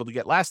what you were able to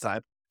get last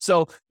time.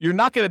 So you're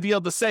not going to be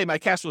able to say my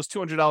cash flow is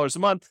 $200 a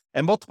month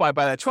and multiply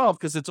by that 12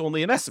 because it's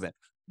only an estimate.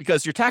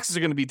 Because your taxes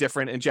are going to be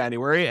different in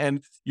January,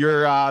 and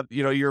your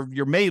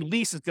May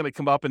lease is going to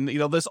come up, and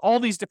there's all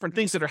these different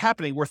things that are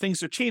happening where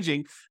things are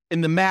changing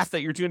in the math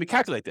that you're doing to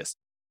calculate this.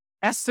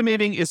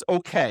 Estimating is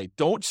okay.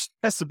 Don't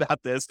stress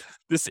about this.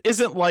 This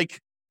isn't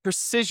like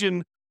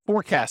precision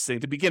forecasting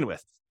to begin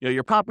with.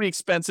 Your property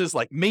expenses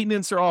like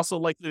maintenance are also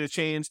likely to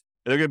change.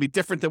 They're going to be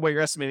different than what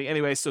you're estimating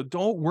anyway. So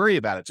don't worry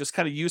about it. Just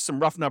kind of use some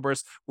rough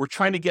numbers. We're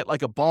trying to get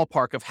like a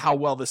ballpark of how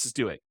well this is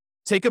doing.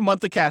 Take a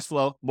month of cash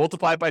flow,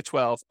 multiply it by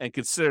 12, and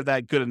consider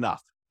that good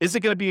enough. Is it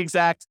going to be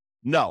exact?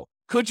 No.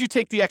 Could you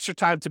take the extra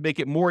time to make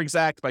it more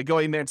exact by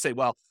going there and say,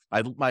 well,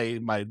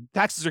 my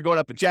taxes are going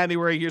up in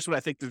January. Here's what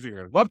I think they're going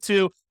to go up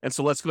to. And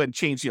so let's go ahead and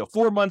change,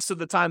 4 months of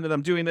the time that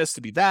I'm doing this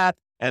to be that.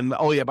 And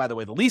oh yeah, by the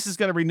way, the lease is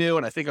going to renew,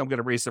 and I think I'm going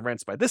to raise the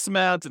rents by this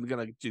amount and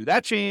going to do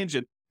that change.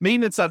 And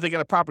maintenance, I think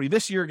on a property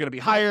this year going to be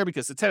higher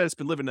because the tenant's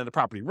been living in the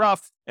property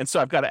rough. And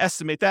so I've got to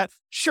estimate that.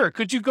 Sure.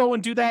 Could you go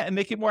and do that and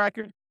make it more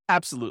accurate?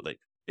 Absolutely.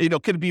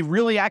 Could it be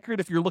really accurate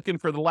if you're looking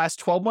for the last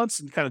 12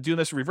 months and kind of doing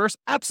this in reverse?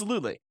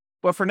 Absolutely.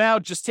 But for now,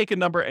 just take a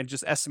number and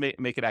just estimate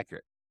and make it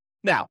accurate.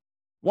 Now,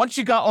 once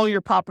you got all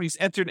your properties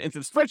entered into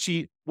the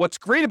spreadsheet, what's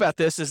great about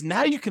this is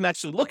now you can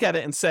actually look at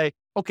it and say,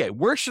 okay,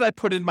 where should I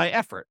put in my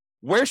effort?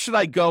 Where should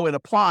I go and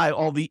apply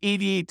all the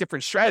 88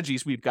 different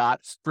strategies we've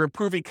got for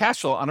improving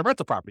cash flow on a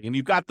rental property? And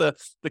you've got the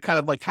kind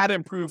of like how to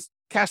improve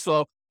cash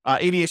flow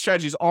 88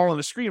 strategies all on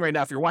the screen right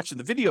now if you're watching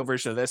the video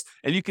version of this,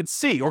 and you can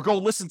see or go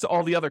listen to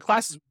all the other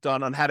classes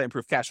done on how to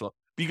improve cash flow.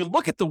 But you can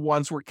look at the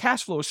ones where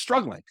cash flow is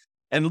struggling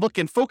and look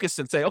and focus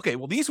and say, okay,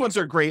 well, these ones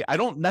are great. I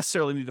don't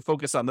necessarily need to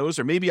focus on those,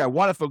 or maybe I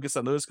want to focus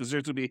on those because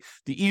those would be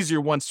the easier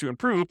ones to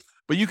improve.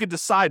 But you can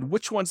decide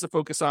which ones to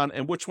focus on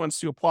and which ones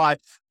to apply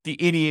the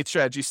 88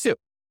 strategies to.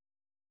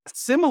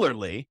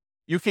 Similarly,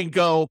 you can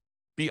go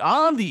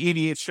beyond the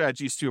 88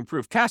 strategies to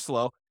improve cash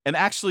flow and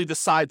actually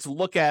decide to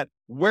look at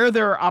where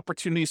there are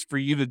opportunities for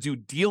you to do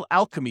deal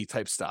alchemy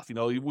type stuff.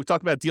 We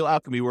talk about deal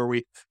alchemy where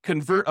we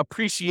convert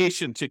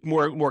appreciation to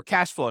more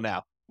cash flow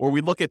now, or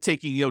we look at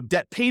taking,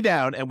 debt pay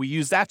down and we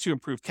use that to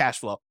improve cash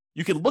flow.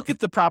 You can look at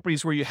the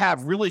properties where you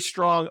have really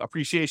strong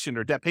appreciation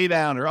or debt pay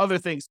down or other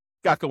things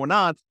got going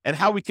on and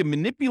how we can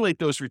manipulate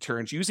those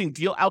returns using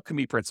deal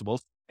alchemy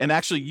principles and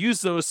actually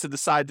use those to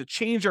decide to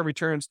change our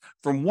returns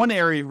from one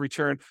area of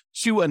return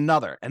to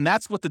another. And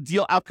that's what the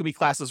deal alchemy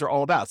classes are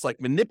all about. It's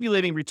like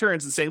manipulating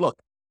returns and say, look,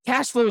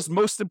 cash flow is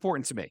most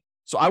important to me.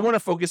 So I want to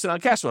focus in on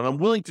cash flow, and I'm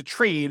willing to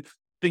trade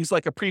things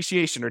like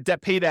appreciation or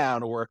debt pay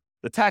down or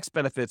the tax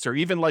benefits or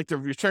even like the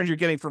returns you're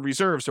getting from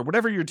reserves or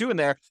whatever you're doing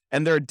there.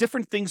 And there are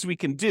different things we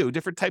can do,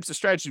 different types of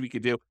strategies we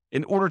can do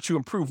in order to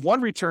improve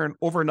one return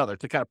over another,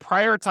 to kind of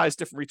prioritize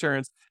different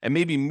returns and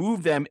maybe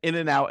move them in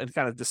and out and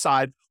kind of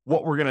decide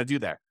what we're going to do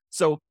there.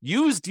 So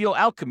use deal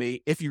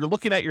alchemy if you're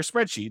looking at your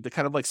spreadsheet, the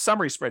kind of like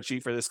summary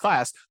spreadsheet for this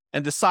class,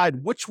 and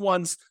decide which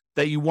ones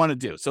that you want to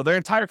do. So their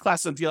entire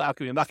class on deal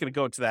alchemy, I'm not going to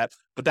go into that,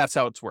 but that's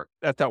how it's worked.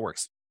 That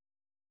works.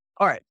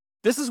 All right.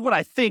 This is what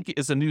I think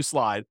is a new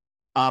slide.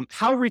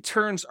 How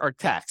returns are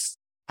taxed.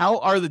 How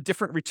are the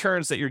different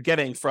returns that you're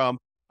getting from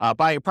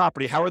buying a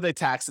property? How are they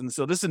taxed? And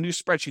so this is a new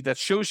spreadsheet that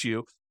shows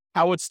you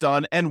how it's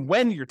done and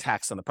when you're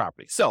taxed on the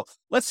property. So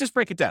let's just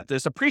break it down.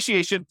 There's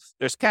appreciation,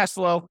 there's cash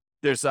flow,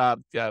 there's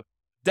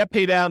debt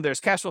pay down, there's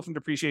cash flow from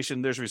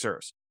depreciation, there's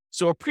reserves.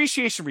 So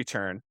appreciation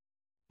return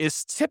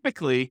is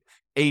typically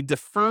a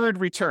deferred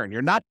return.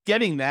 You're not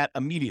getting that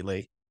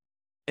immediately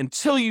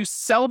until you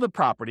sell the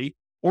property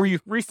or you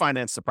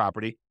refinance the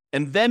property,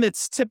 and then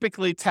it's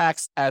typically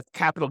taxed as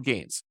capital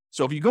gains.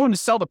 So if you go in to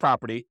sell the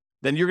property,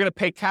 then you're going to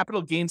pay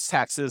capital gains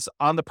taxes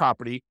on the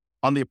property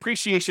on the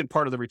appreciation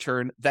part of the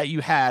return that you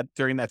had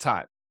during that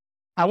time.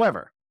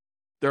 However,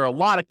 there are a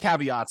lot of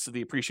caveats to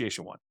the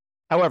appreciation one.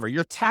 However,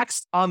 you're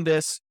taxed on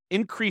this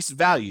increased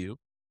value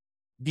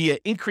via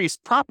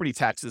increased property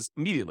taxes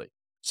immediately.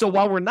 So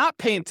while we're not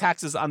paying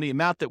taxes on the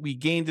amount that we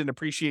gained in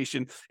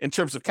appreciation in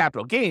terms of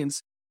capital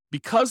gains,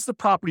 because the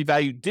property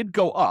value did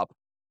go up,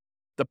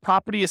 the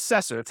property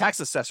assessor, the tax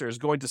assessor, is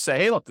going to say,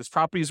 hey, look, this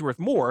property is worth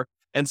more.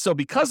 And so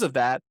because of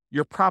that,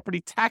 your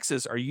property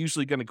taxes are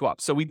usually going to go up.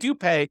 So we do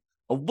pay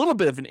a little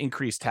bit of an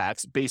increased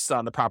tax based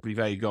on the property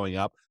value going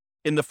up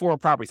in the form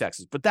of property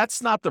taxes. But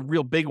that's not the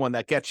real big one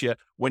that gets you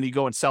when you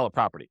go and sell a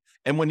property.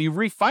 And when you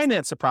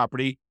refinance a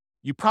property,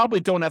 you probably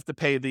don't have to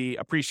pay the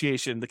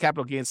appreciation, the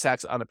capital gains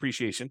tax on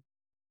appreciation.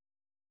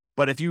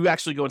 But if you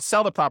actually go and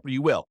sell the property,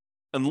 you will,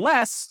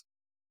 unless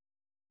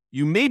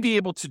you may be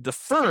able to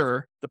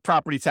defer the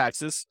property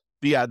taxes,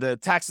 the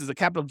taxes, the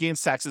capital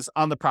gains taxes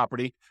on the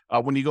property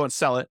when you go and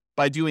sell it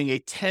by doing a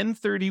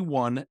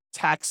 1031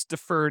 tax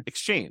deferred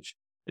exchange.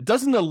 It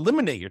doesn't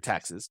eliminate your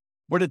taxes,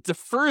 but it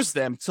defers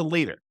them to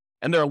later.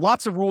 And there are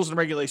lots of rules and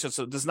regulations,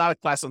 so it does not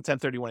apply on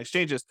 1031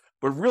 exchanges,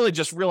 but really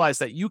just realize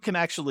that you can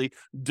actually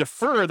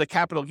defer the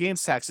capital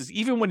gains taxes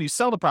even when you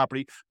sell the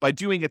property by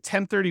doing a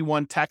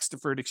 1031 tax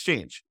deferred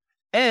exchange.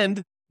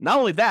 And not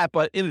only that,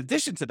 but in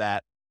addition to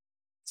that,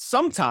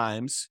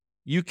 sometimes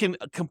you can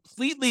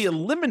completely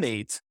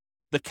eliminate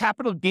the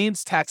capital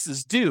gains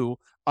taxes due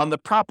on the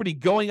property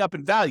going up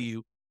in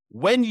value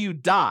when you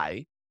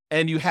die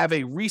and you have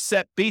a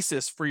reset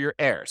basis for your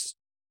heirs.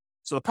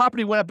 So the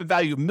property went up in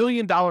value $1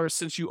 million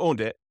since you owned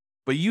it,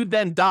 but you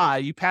then die,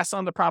 you pass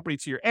on the property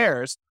to your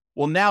heirs.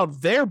 Well, now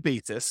their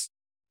basis,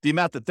 the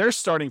amount that they're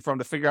starting from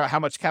to figure out how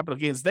much capital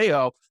gains they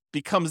owe,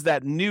 becomes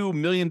that new $1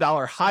 million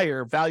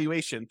higher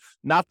valuation,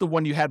 not the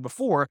one you had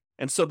before.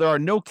 And so there are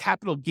no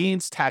capital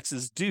gains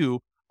taxes due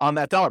on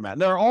that dollar amount.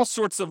 And there are all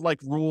sorts of like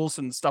rules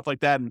and stuff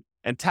like that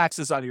and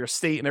taxes on your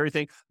estate and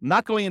everything. I'm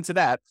not going into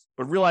that,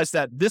 but realize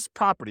that this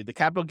property, the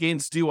capital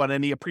gains due on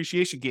any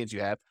appreciation gains you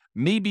have,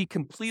 may be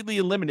completely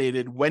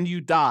eliminated when you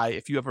die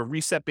if you have a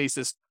reset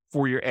basis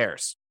for your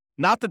heirs.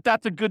 Not that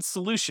that's a good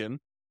solution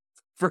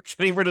for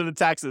getting rid of the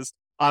taxes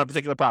on a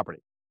particular property.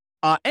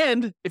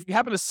 And if you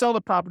happen to sell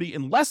the property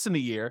in less than a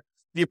year,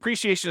 the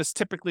appreciation is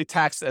typically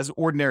taxed as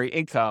ordinary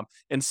income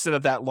instead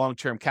of that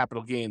long-term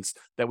capital gains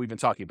that we've been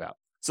talking about.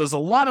 So there's a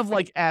lot of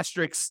like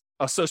asterisks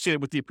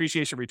associated with the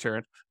appreciation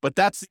return, but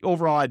that's the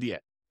overall idea.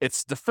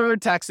 It's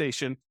deferred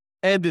taxation,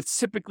 and it's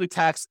typically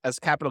taxed as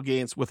capital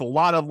gains with a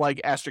lot of like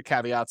asterisk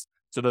caveats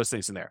to those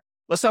things in there.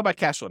 Let's talk about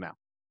cash flow now.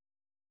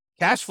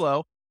 Cash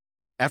flow,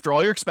 after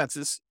all your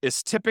expenses,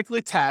 is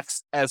typically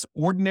taxed as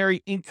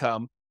ordinary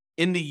income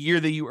in the year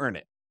that you earn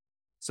it.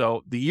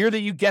 So the year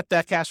that you get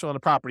that cash flow on the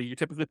property, you're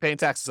typically paying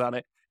taxes on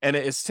it, and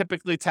it is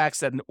typically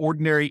taxed at an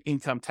ordinary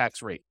income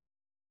tax rate.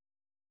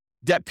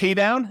 Debt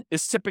paydown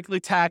is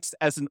typically taxed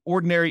as an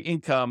ordinary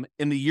income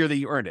in the year that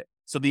you earned it.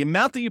 So the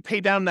amount that you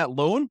pay down that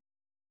loan,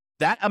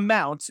 that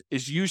amount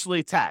is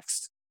usually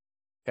taxed.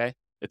 Okay.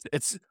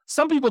 It's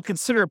some people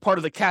consider it part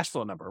of the cash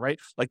flow number, right?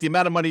 Like the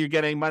amount of money you're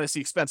getting minus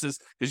the expenses,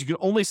 because you can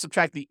only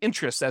subtract the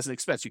interest as an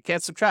expense. You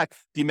can't subtract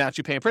the amount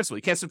you pay in principal.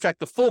 You can't subtract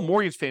the full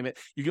mortgage payment.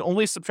 You can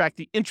only subtract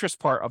the interest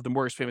part of the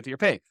mortgage payment that you're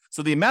paying.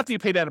 So the amount that you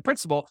pay down in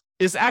principal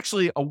is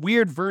actually a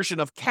weird version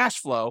of cash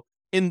flow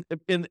in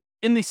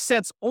the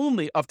sense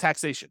only of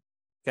taxation.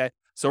 Okay.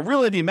 So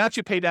really the amount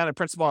you pay down in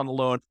principal on the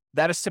loan,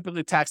 that is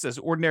typically taxed as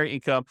ordinary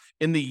income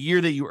in the year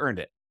that you earned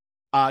it.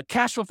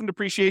 Cash flow from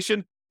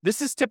depreciation, this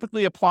is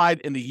typically applied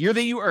in the year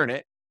that you earn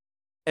it,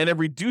 and it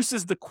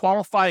reduces the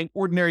qualifying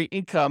ordinary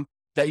income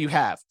that you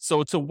have.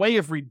 So it's a way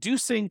of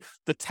reducing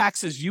the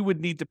taxes you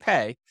would need to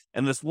pay.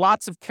 And there's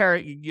lots of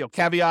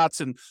caveats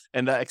and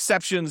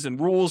exceptions and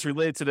rules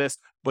related to this.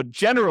 But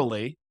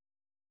generally,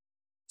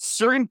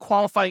 certain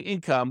qualifying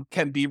income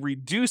can be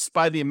reduced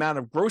by the amount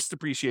of gross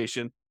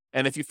depreciation.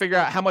 And if you figure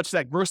out how much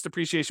that gross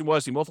depreciation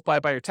was, you multiply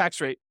it by your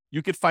tax rate,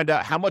 you could find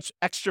out how much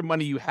extra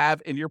money you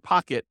have in your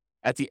pocket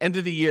at the end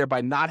of the year by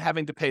not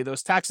having to pay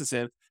those taxes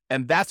in.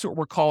 And that's what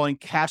we're calling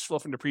cash flow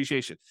from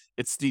depreciation.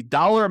 It's the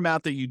dollar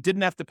amount that you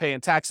didn't have to pay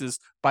in taxes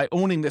by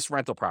owning this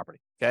rental property.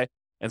 Okay.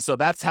 And so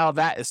that's how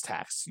that is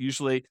taxed.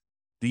 Usually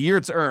the year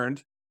it's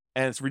earned,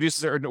 and it's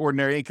reduces an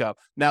ordinary income.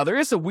 Now, there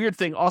is a weird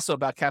thing also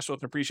about cash flow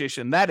from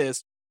depreciation. And that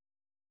is,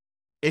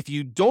 if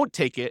you don't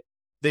take it,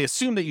 they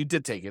assume that you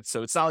did take it.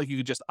 So it's not like you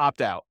could just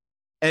opt out.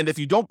 And if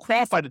you don't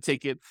qualify to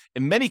take it,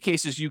 in many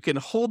cases, you can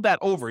hold that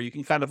over. You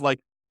can kind of like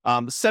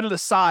set it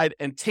aside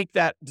and take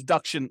that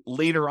deduction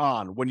later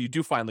on when you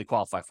do finally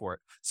qualify for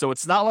it. So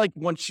it's not like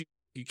once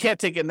you can't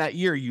take it in that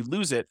year, you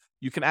lose it.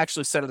 You can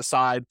actually set it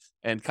aside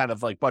and kind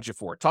of like budget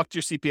for it. Talk to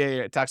your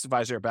CPA or tax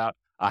advisor about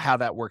how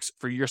that works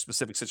for your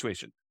specific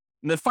situation.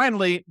 And then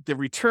finally, the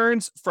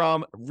returns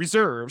from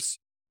reserves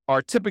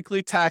are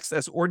typically taxed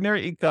as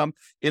ordinary income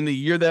in the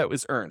year that it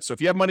was earned. So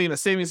if you have money in a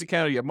savings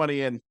account or you have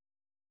money in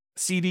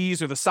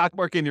CDs or the stock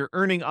market and you're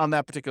earning on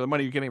that particular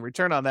money, you're getting a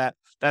return on that,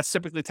 that's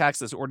typically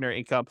taxed as ordinary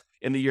income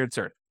in the year it's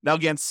earned. Now,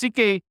 again, seek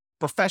a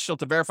professional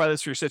to verify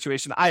this for your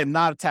situation. I am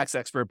not a tax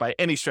expert by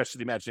any stretch of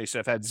the imagination.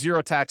 I've had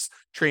zero tax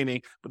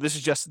training, but this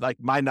is just like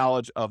my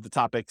knowledge of the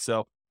topic.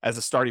 So as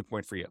a starting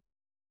point for you.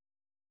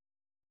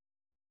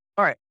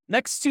 All right.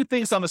 Next two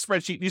things on the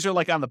spreadsheet. These are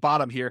like on the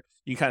bottom here.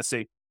 You can kind of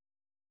see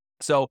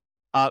So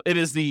it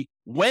is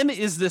when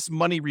is this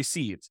money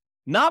received?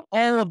 Not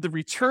all of the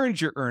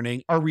returns you're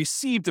earning are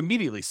received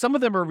immediately. Some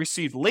of them are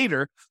received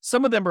later.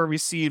 Some of them are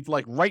received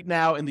like right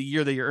now in the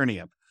year that you're earning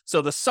them.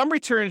 So some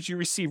returns you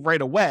receive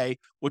right away,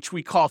 which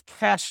we call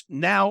cash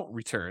now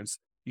returns.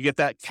 You get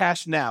that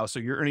cash now, so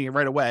you're earning it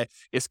right away,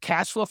 is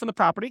cash flow from the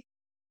property.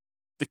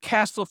 The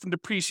cash flow from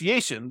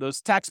depreciation,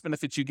 those tax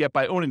benefits you get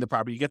by owning the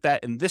property, you get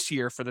that in this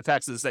year for the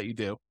taxes that you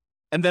do.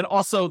 And then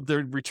also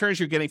the returns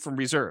you're getting from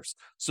reserves.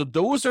 So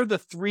those are the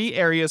three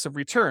areas of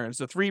returns,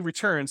 the three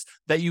returns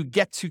that you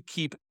get to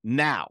keep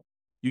now.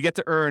 You get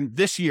to earn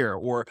this year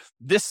or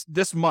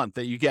this month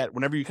that you get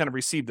whenever you kind of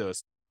receive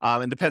those.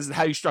 It depends on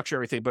how you structure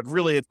everything, but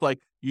really it's like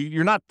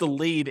you're not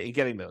delayed in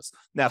getting those.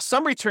 Now,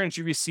 some returns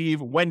you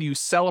receive when you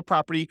sell a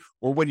property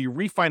or when you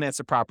refinance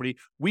a property,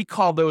 we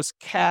call those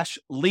cash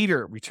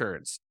later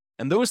returns.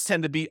 And those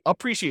tend to be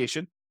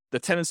appreciation, the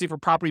tendency for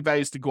property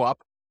values to go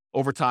up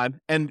over time,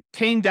 and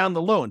paying down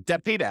the loan,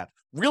 debt pay down.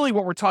 Really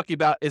what we're talking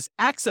about is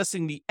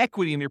accessing the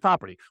equity in your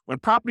property. When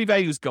property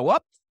values go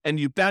up and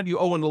you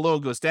owe and the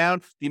loan goes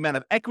down, the amount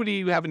of equity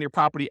you have in your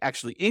property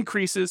actually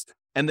increases.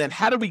 And then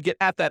how do we get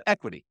at that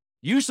equity?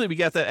 Usually we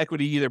get that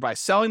equity either by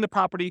selling the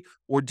property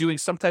or doing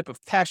some type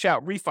of cash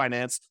out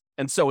refinance.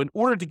 And so in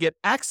order to get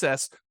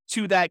access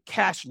to that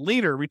cash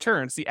later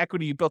returns, the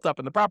equity you built up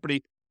in the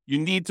property, you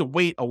need to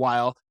wait a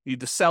while. You need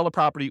to sell the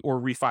property or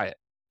refi it.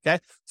 Okay.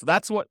 So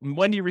that's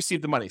when you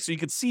receive the money. So you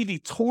can see the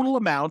total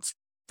amount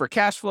for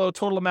cash flow,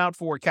 total amount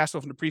for cash flow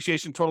from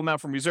depreciation, total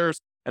amount from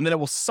reserves, and then it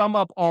will sum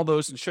up all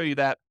those and show you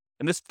that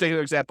in this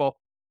particular example,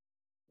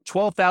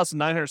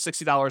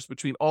 $12,960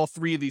 between all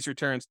three of these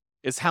returns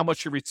is how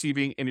much you're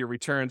receiving in your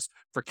returns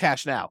for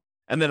cash now.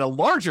 And then a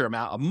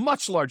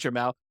much larger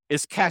amount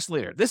is cash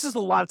later. This is a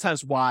lot of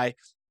times why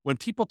when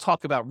people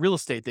talk about real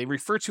estate, they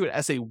refer to it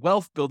as a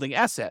wealth building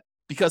asset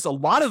because a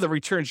lot of the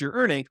returns you're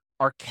earning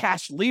are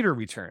cash later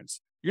returns.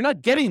 You're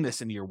not getting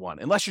this in year one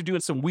unless you're doing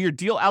some weird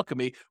deal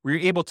alchemy where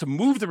you're able to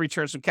move the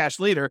returns from cash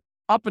later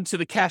up into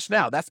the cash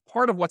now. That's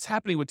part of what's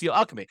happening with deal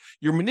alchemy.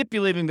 You're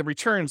manipulating the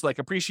returns like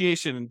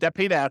appreciation and debt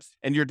paid out,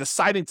 and you're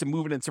deciding to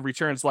move it into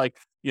returns like,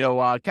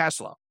 cash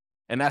flow.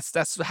 And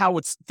that's how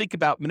think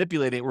about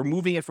manipulating it. We're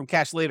moving it from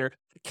cash later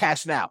to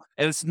cash now.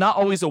 And it's not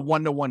always a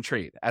one-to-one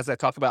trade, as I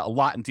talk about a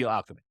lot in deal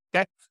alchemy.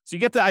 Okay. So you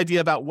get the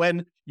idea about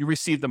when you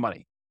receive the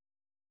money.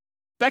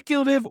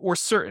 Speculative or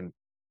certain.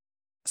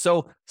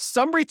 So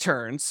some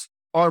returns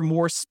are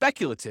more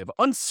speculative,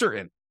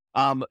 uncertain,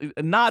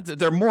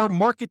 they're more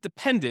market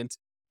dependent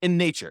in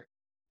nature.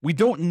 We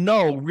don't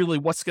know really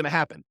what's going to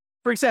happen.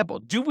 For example,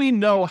 do we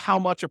know how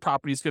much a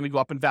property is going to go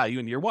up in value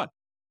in year one?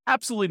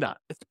 Absolutely not.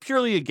 It's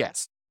purely a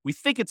guess. We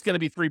think it's going to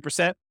be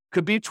 3%,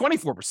 could be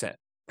 24%,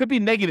 could be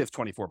negative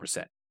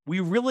 24%. We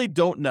really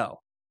don't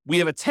know. We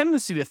have a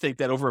tendency to think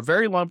that over a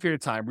very long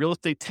period of time, real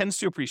estate tends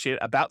to appreciate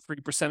about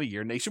 3% a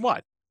year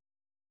nationwide.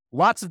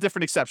 Lots of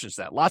different exceptions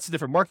to that, lots of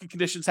different market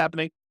conditions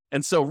happening.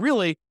 And so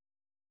really,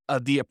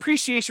 the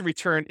appreciation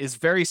return is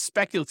very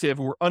speculative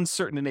or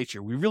uncertain in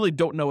nature. We really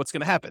don't know what's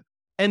going to happen.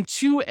 And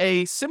to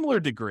a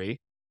similar degree,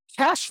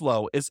 cash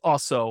flow is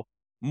also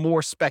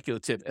more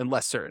speculative and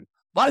less certain.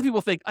 A lot of people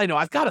think,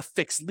 I've got a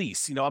fixed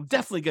lease. I'm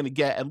definitely going to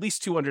get at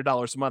least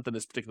 $200 a month in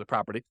this particular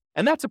property.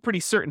 And that's a pretty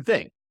certain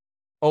thing.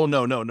 Oh,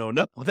 no.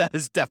 That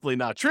is definitely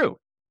not true.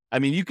 I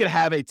mean, you could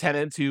have a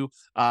tenant who,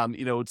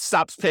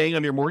 stops paying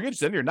on your mortgage,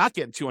 then you're not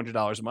getting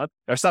 $200 a month,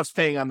 or stops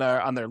paying on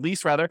their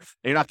lease rather, and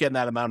you're not getting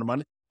that amount of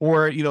money.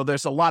 Or,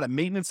 there's a lot of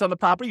maintenance on the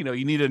property.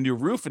 You need a new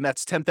roof and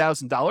that's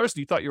 $10,000 and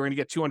you thought you were going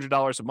to get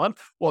 $200 a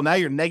month. Well, now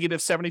you're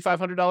negative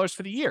 $7,500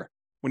 for the year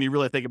when you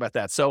really think about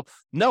that. So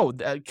no,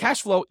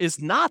 cash flow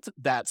is not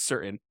that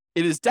certain.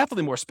 It is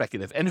definitely more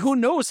speculative. And who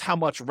knows how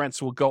much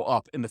rents will go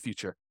up in the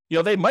future.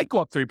 They might go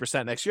up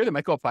 3% next year. They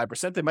might go up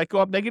 5%. They might go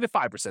up negative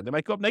 5%. They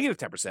might go up negative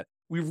 10%.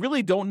 We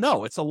really don't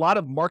know. It's a lot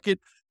of market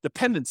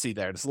dependency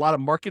there. There's a lot of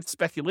market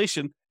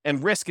speculation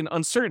and risk and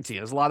uncertainty.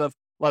 There's a lot of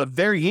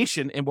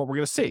variation in what we're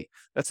going to see.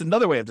 That's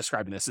another way of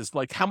describing this is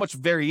like how much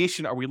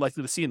variation are we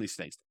likely to see in these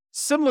things?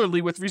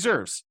 Similarly with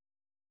reserves.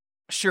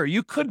 Sure,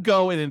 you could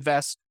go and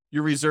invest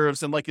your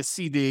reserves in like a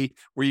CD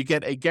where you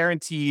get a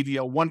guaranteed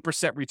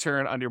 1%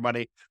 return on your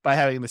money by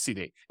having the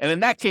CD. And in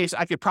that case,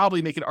 I could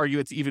probably make an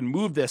argument to even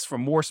move this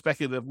from more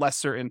speculative, less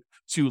certain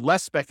to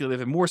less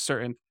speculative and more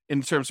certain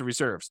in terms of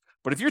reserves.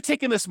 But if you're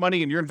taking this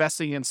money and you're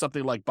investing in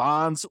something like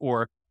bonds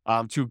or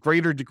to a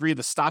greater degree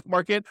the stock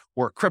market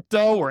or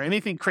crypto or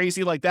anything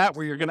crazy like that,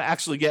 where you're going to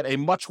actually get a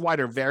much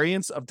wider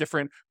variance of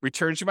different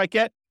returns you might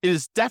get, it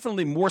is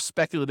definitely more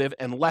speculative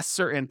and less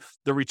certain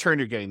the return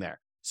you're getting there.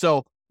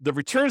 So the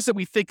returns that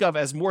we think of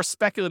as more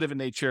speculative in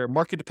nature,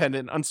 market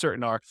dependent and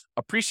uncertain are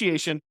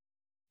appreciation,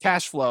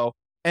 cash flow,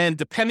 and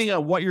depending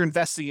on what you're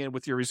investing in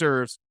with your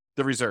reserves,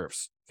 the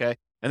reserves. Okay.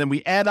 And then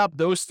we add up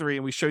those three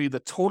and we show you the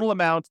total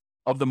amount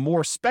of the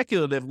more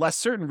speculative, less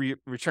certain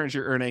returns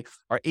you're earning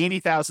are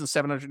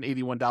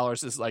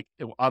 $80,781 is like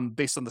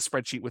based on the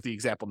spreadsheet with the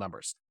example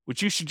numbers,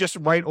 which you should just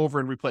write over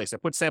and replace. I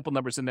put sample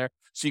numbers in there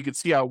so you can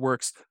see how it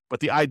works, but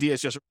the idea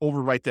is just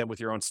overwrite them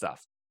with your own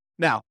stuff.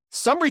 Now,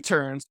 some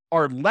returns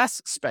are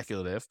less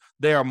speculative.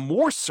 They are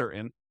more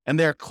certain, and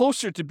they're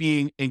closer to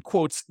being, in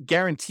quotes,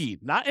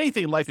 guaranteed. Not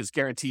anything in life is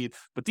guaranteed,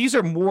 but these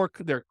are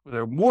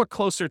they're more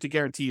closer to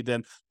guaranteed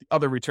than the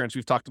other returns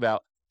we've talked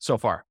about so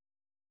far.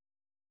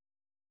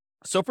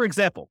 So, for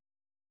example,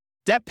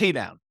 debt pay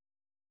down.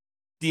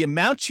 The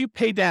amount you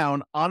pay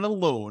down on a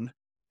loan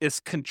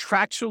is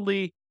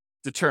contractually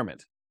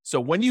determined. So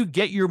when you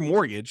get your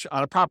mortgage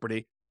on a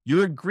property,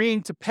 you're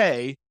agreeing to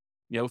pay,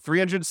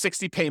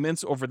 360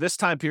 payments over this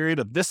time period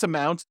of this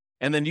amount.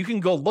 And then you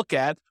can go look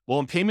at, well,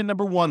 in payment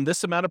number 1,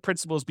 this amount of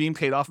principal is being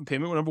paid off in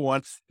payment number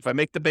 1. If I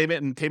make the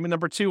payment in payment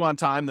number 2 on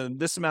time, then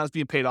this amount is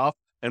being paid off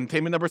and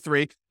payment number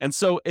 3. And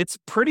so it's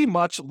pretty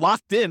much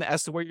locked in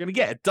as to what you're going to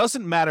get. It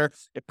doesn't matter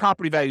if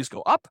property values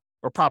go up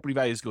or property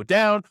values go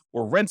down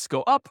or rents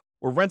go up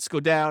or rents go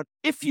down.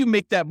 If you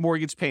make that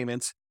mortgage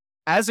payment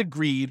as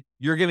agreed,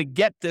 you're going to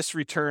get this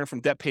return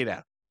from debt pay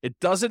down. It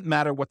doesn't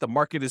matter what the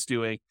market is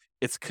doing.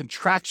 It's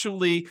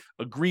contractually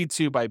agreed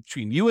to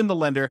between you and the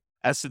lender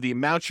as to the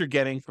amount you're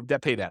getting from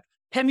debt pay down.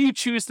 Can you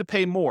choose to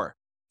pay more?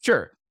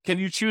 Sure. Can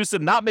you choose to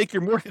not make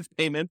your mortgage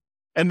payment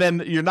and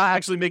then you're not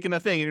actually making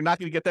a thing and you're not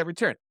going to get that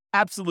return?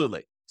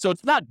 Absolutely. So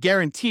it's not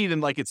guaranteed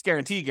and like it's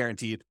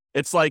guaranteed.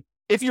 It's like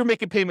if you're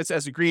making payments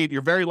as agreed,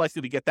 you're very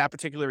likely to get that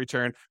particular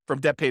return from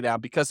debt pay down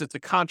because it's a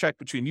contract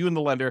between you and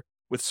the lender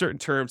with certain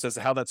terms as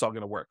to how that's all going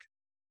to work.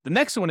 The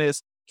next one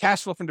is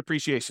cash flow from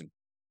depreciation.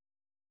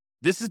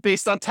 This is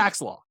based on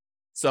tax law.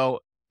 So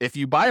if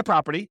you buy a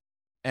property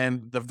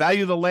and the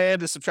value of the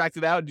land is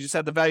subtracted out, and you just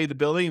have the value of the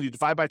building and you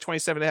divide by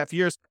 27 and a half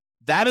years,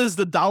 that is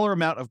the dollar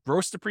amount of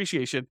gross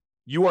depreciation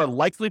you are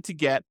likely to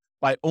get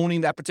by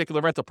owning that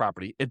particular rental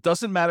property. It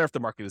doesn't matter if the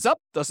market is up,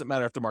 doesn't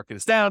matter if the market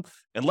is down,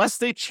 unless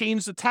they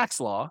change the tax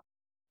law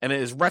and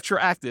it is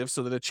retroactive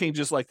so that it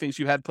changes like things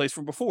you had in place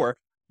from before,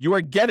 you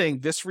are getting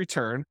this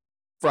return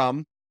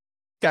from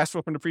cash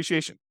flow from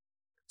depreciation.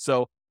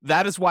 So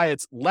that is why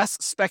it's less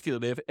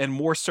speculative and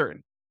more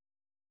certain.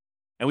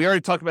 And we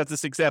already talked about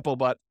this example,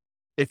 but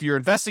if you're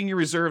investing your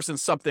reserves in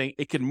something,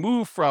 it can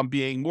move from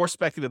being more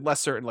speculative, less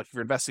certain, like if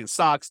you're investing in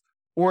stocks,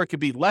 or it could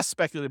be less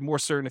speculative, more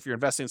certain if you're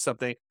investing in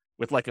something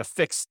with like a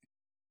fixed,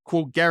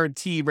 quote,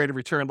 guaranteed rate of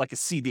return, like a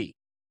CD.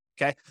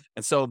 Okay.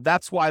 And so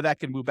that's why that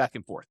can move back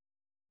and forth.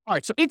 All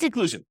right. So in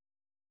conclusion,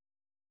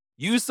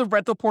 use the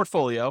rental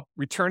portfolio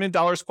return in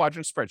dollars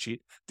quadrant spreadsheet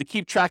to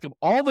keep track of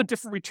all the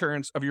different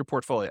returns of your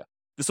portfolio.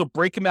 This will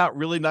break them out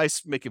really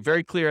nice, make it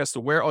very clear as to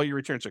where all your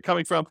returns are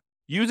coming from.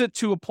 Use it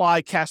to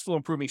apply cash flow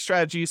improving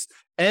strategies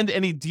and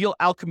any deal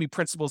alchemy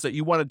principles that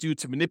you want to do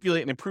to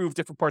manipulate and improve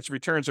different parts of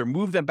returns or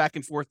move them back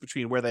and forth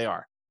between where they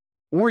are.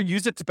 Or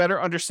use it to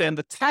better understand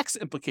the tax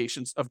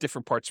implications of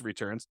different parts of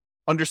returns,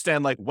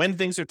 understand like when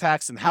things are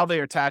taxed and how they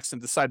are taxed,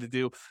 and decide to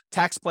do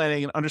tax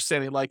planning and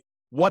understanding like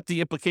what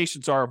the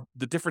implications are of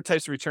the different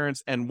types of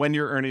returns and when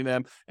you're earning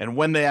them and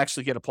when they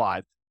actually get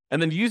applied. And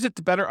then use it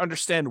to better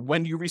understand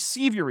when you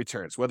receive your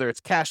returns, whether it's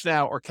cash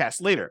now or cash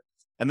later.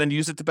 And then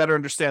use it to better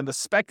understand the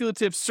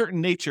speculative,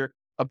 certain nature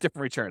of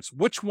different returns.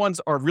 Which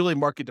ones are really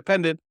market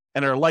dependent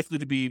and are likely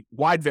to be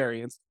wide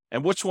variance,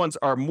 and which ones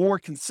are more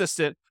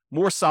consistent,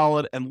 more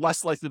solid, and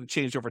less likely to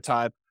change over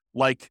time,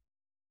 like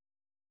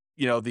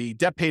the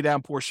debt pay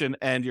down portion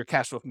and your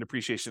cash flow from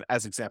depreciation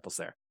as examples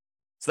there.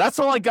 So that's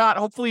all I got.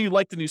 Hopefully you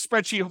like the new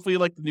spreadsheet. Hopefully you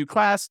like the new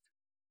class.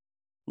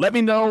 Let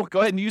me know. Go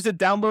ahead and use it,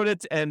 download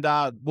it, and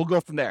we'll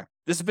go from there.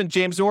 This has been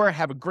James Orr.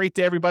 Have a great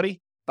day, everybody.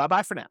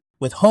 Bye-bye for now.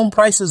 With home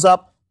prices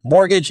up,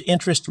 mortgage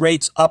interest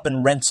rates up,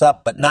 and rents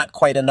up, but not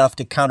quite enough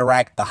to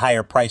counteract the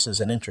higher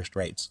prices and interest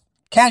rates,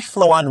 cash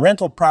flow on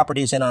rental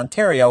properties in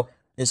Ontario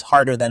is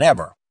harder than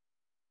ever.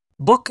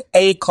 Book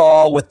a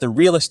call with the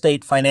Real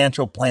Estate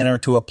Financial Planner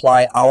to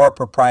apply our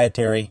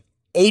proprietary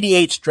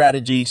 88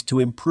 strategies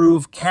to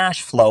improve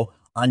cash flow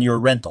on your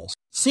rentals.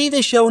 See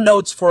the show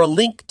notes for a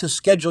link to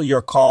schedule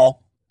your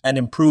call and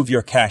improve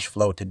your cash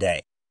flow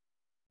today.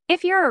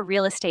 If you're a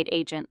real estate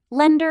agent,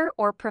 lender,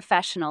 or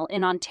professional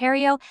in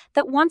Ontario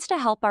that wants to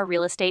help our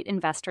real estate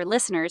investor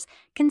listeners,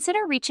 consider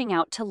reaching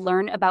out to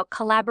learn about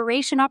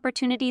collaboration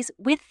opportunities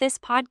with this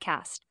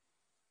podcast.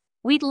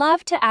 We'd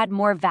love to add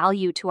more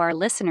value to our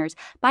listeners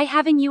by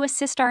having you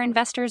assist our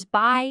investors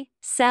buy,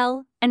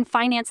 sell, and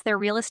finance their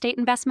real estate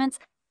investments.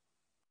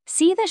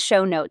 See the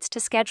show notes to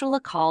schedule a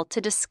call to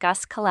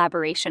discuss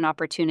collaboration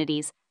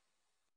opportunities.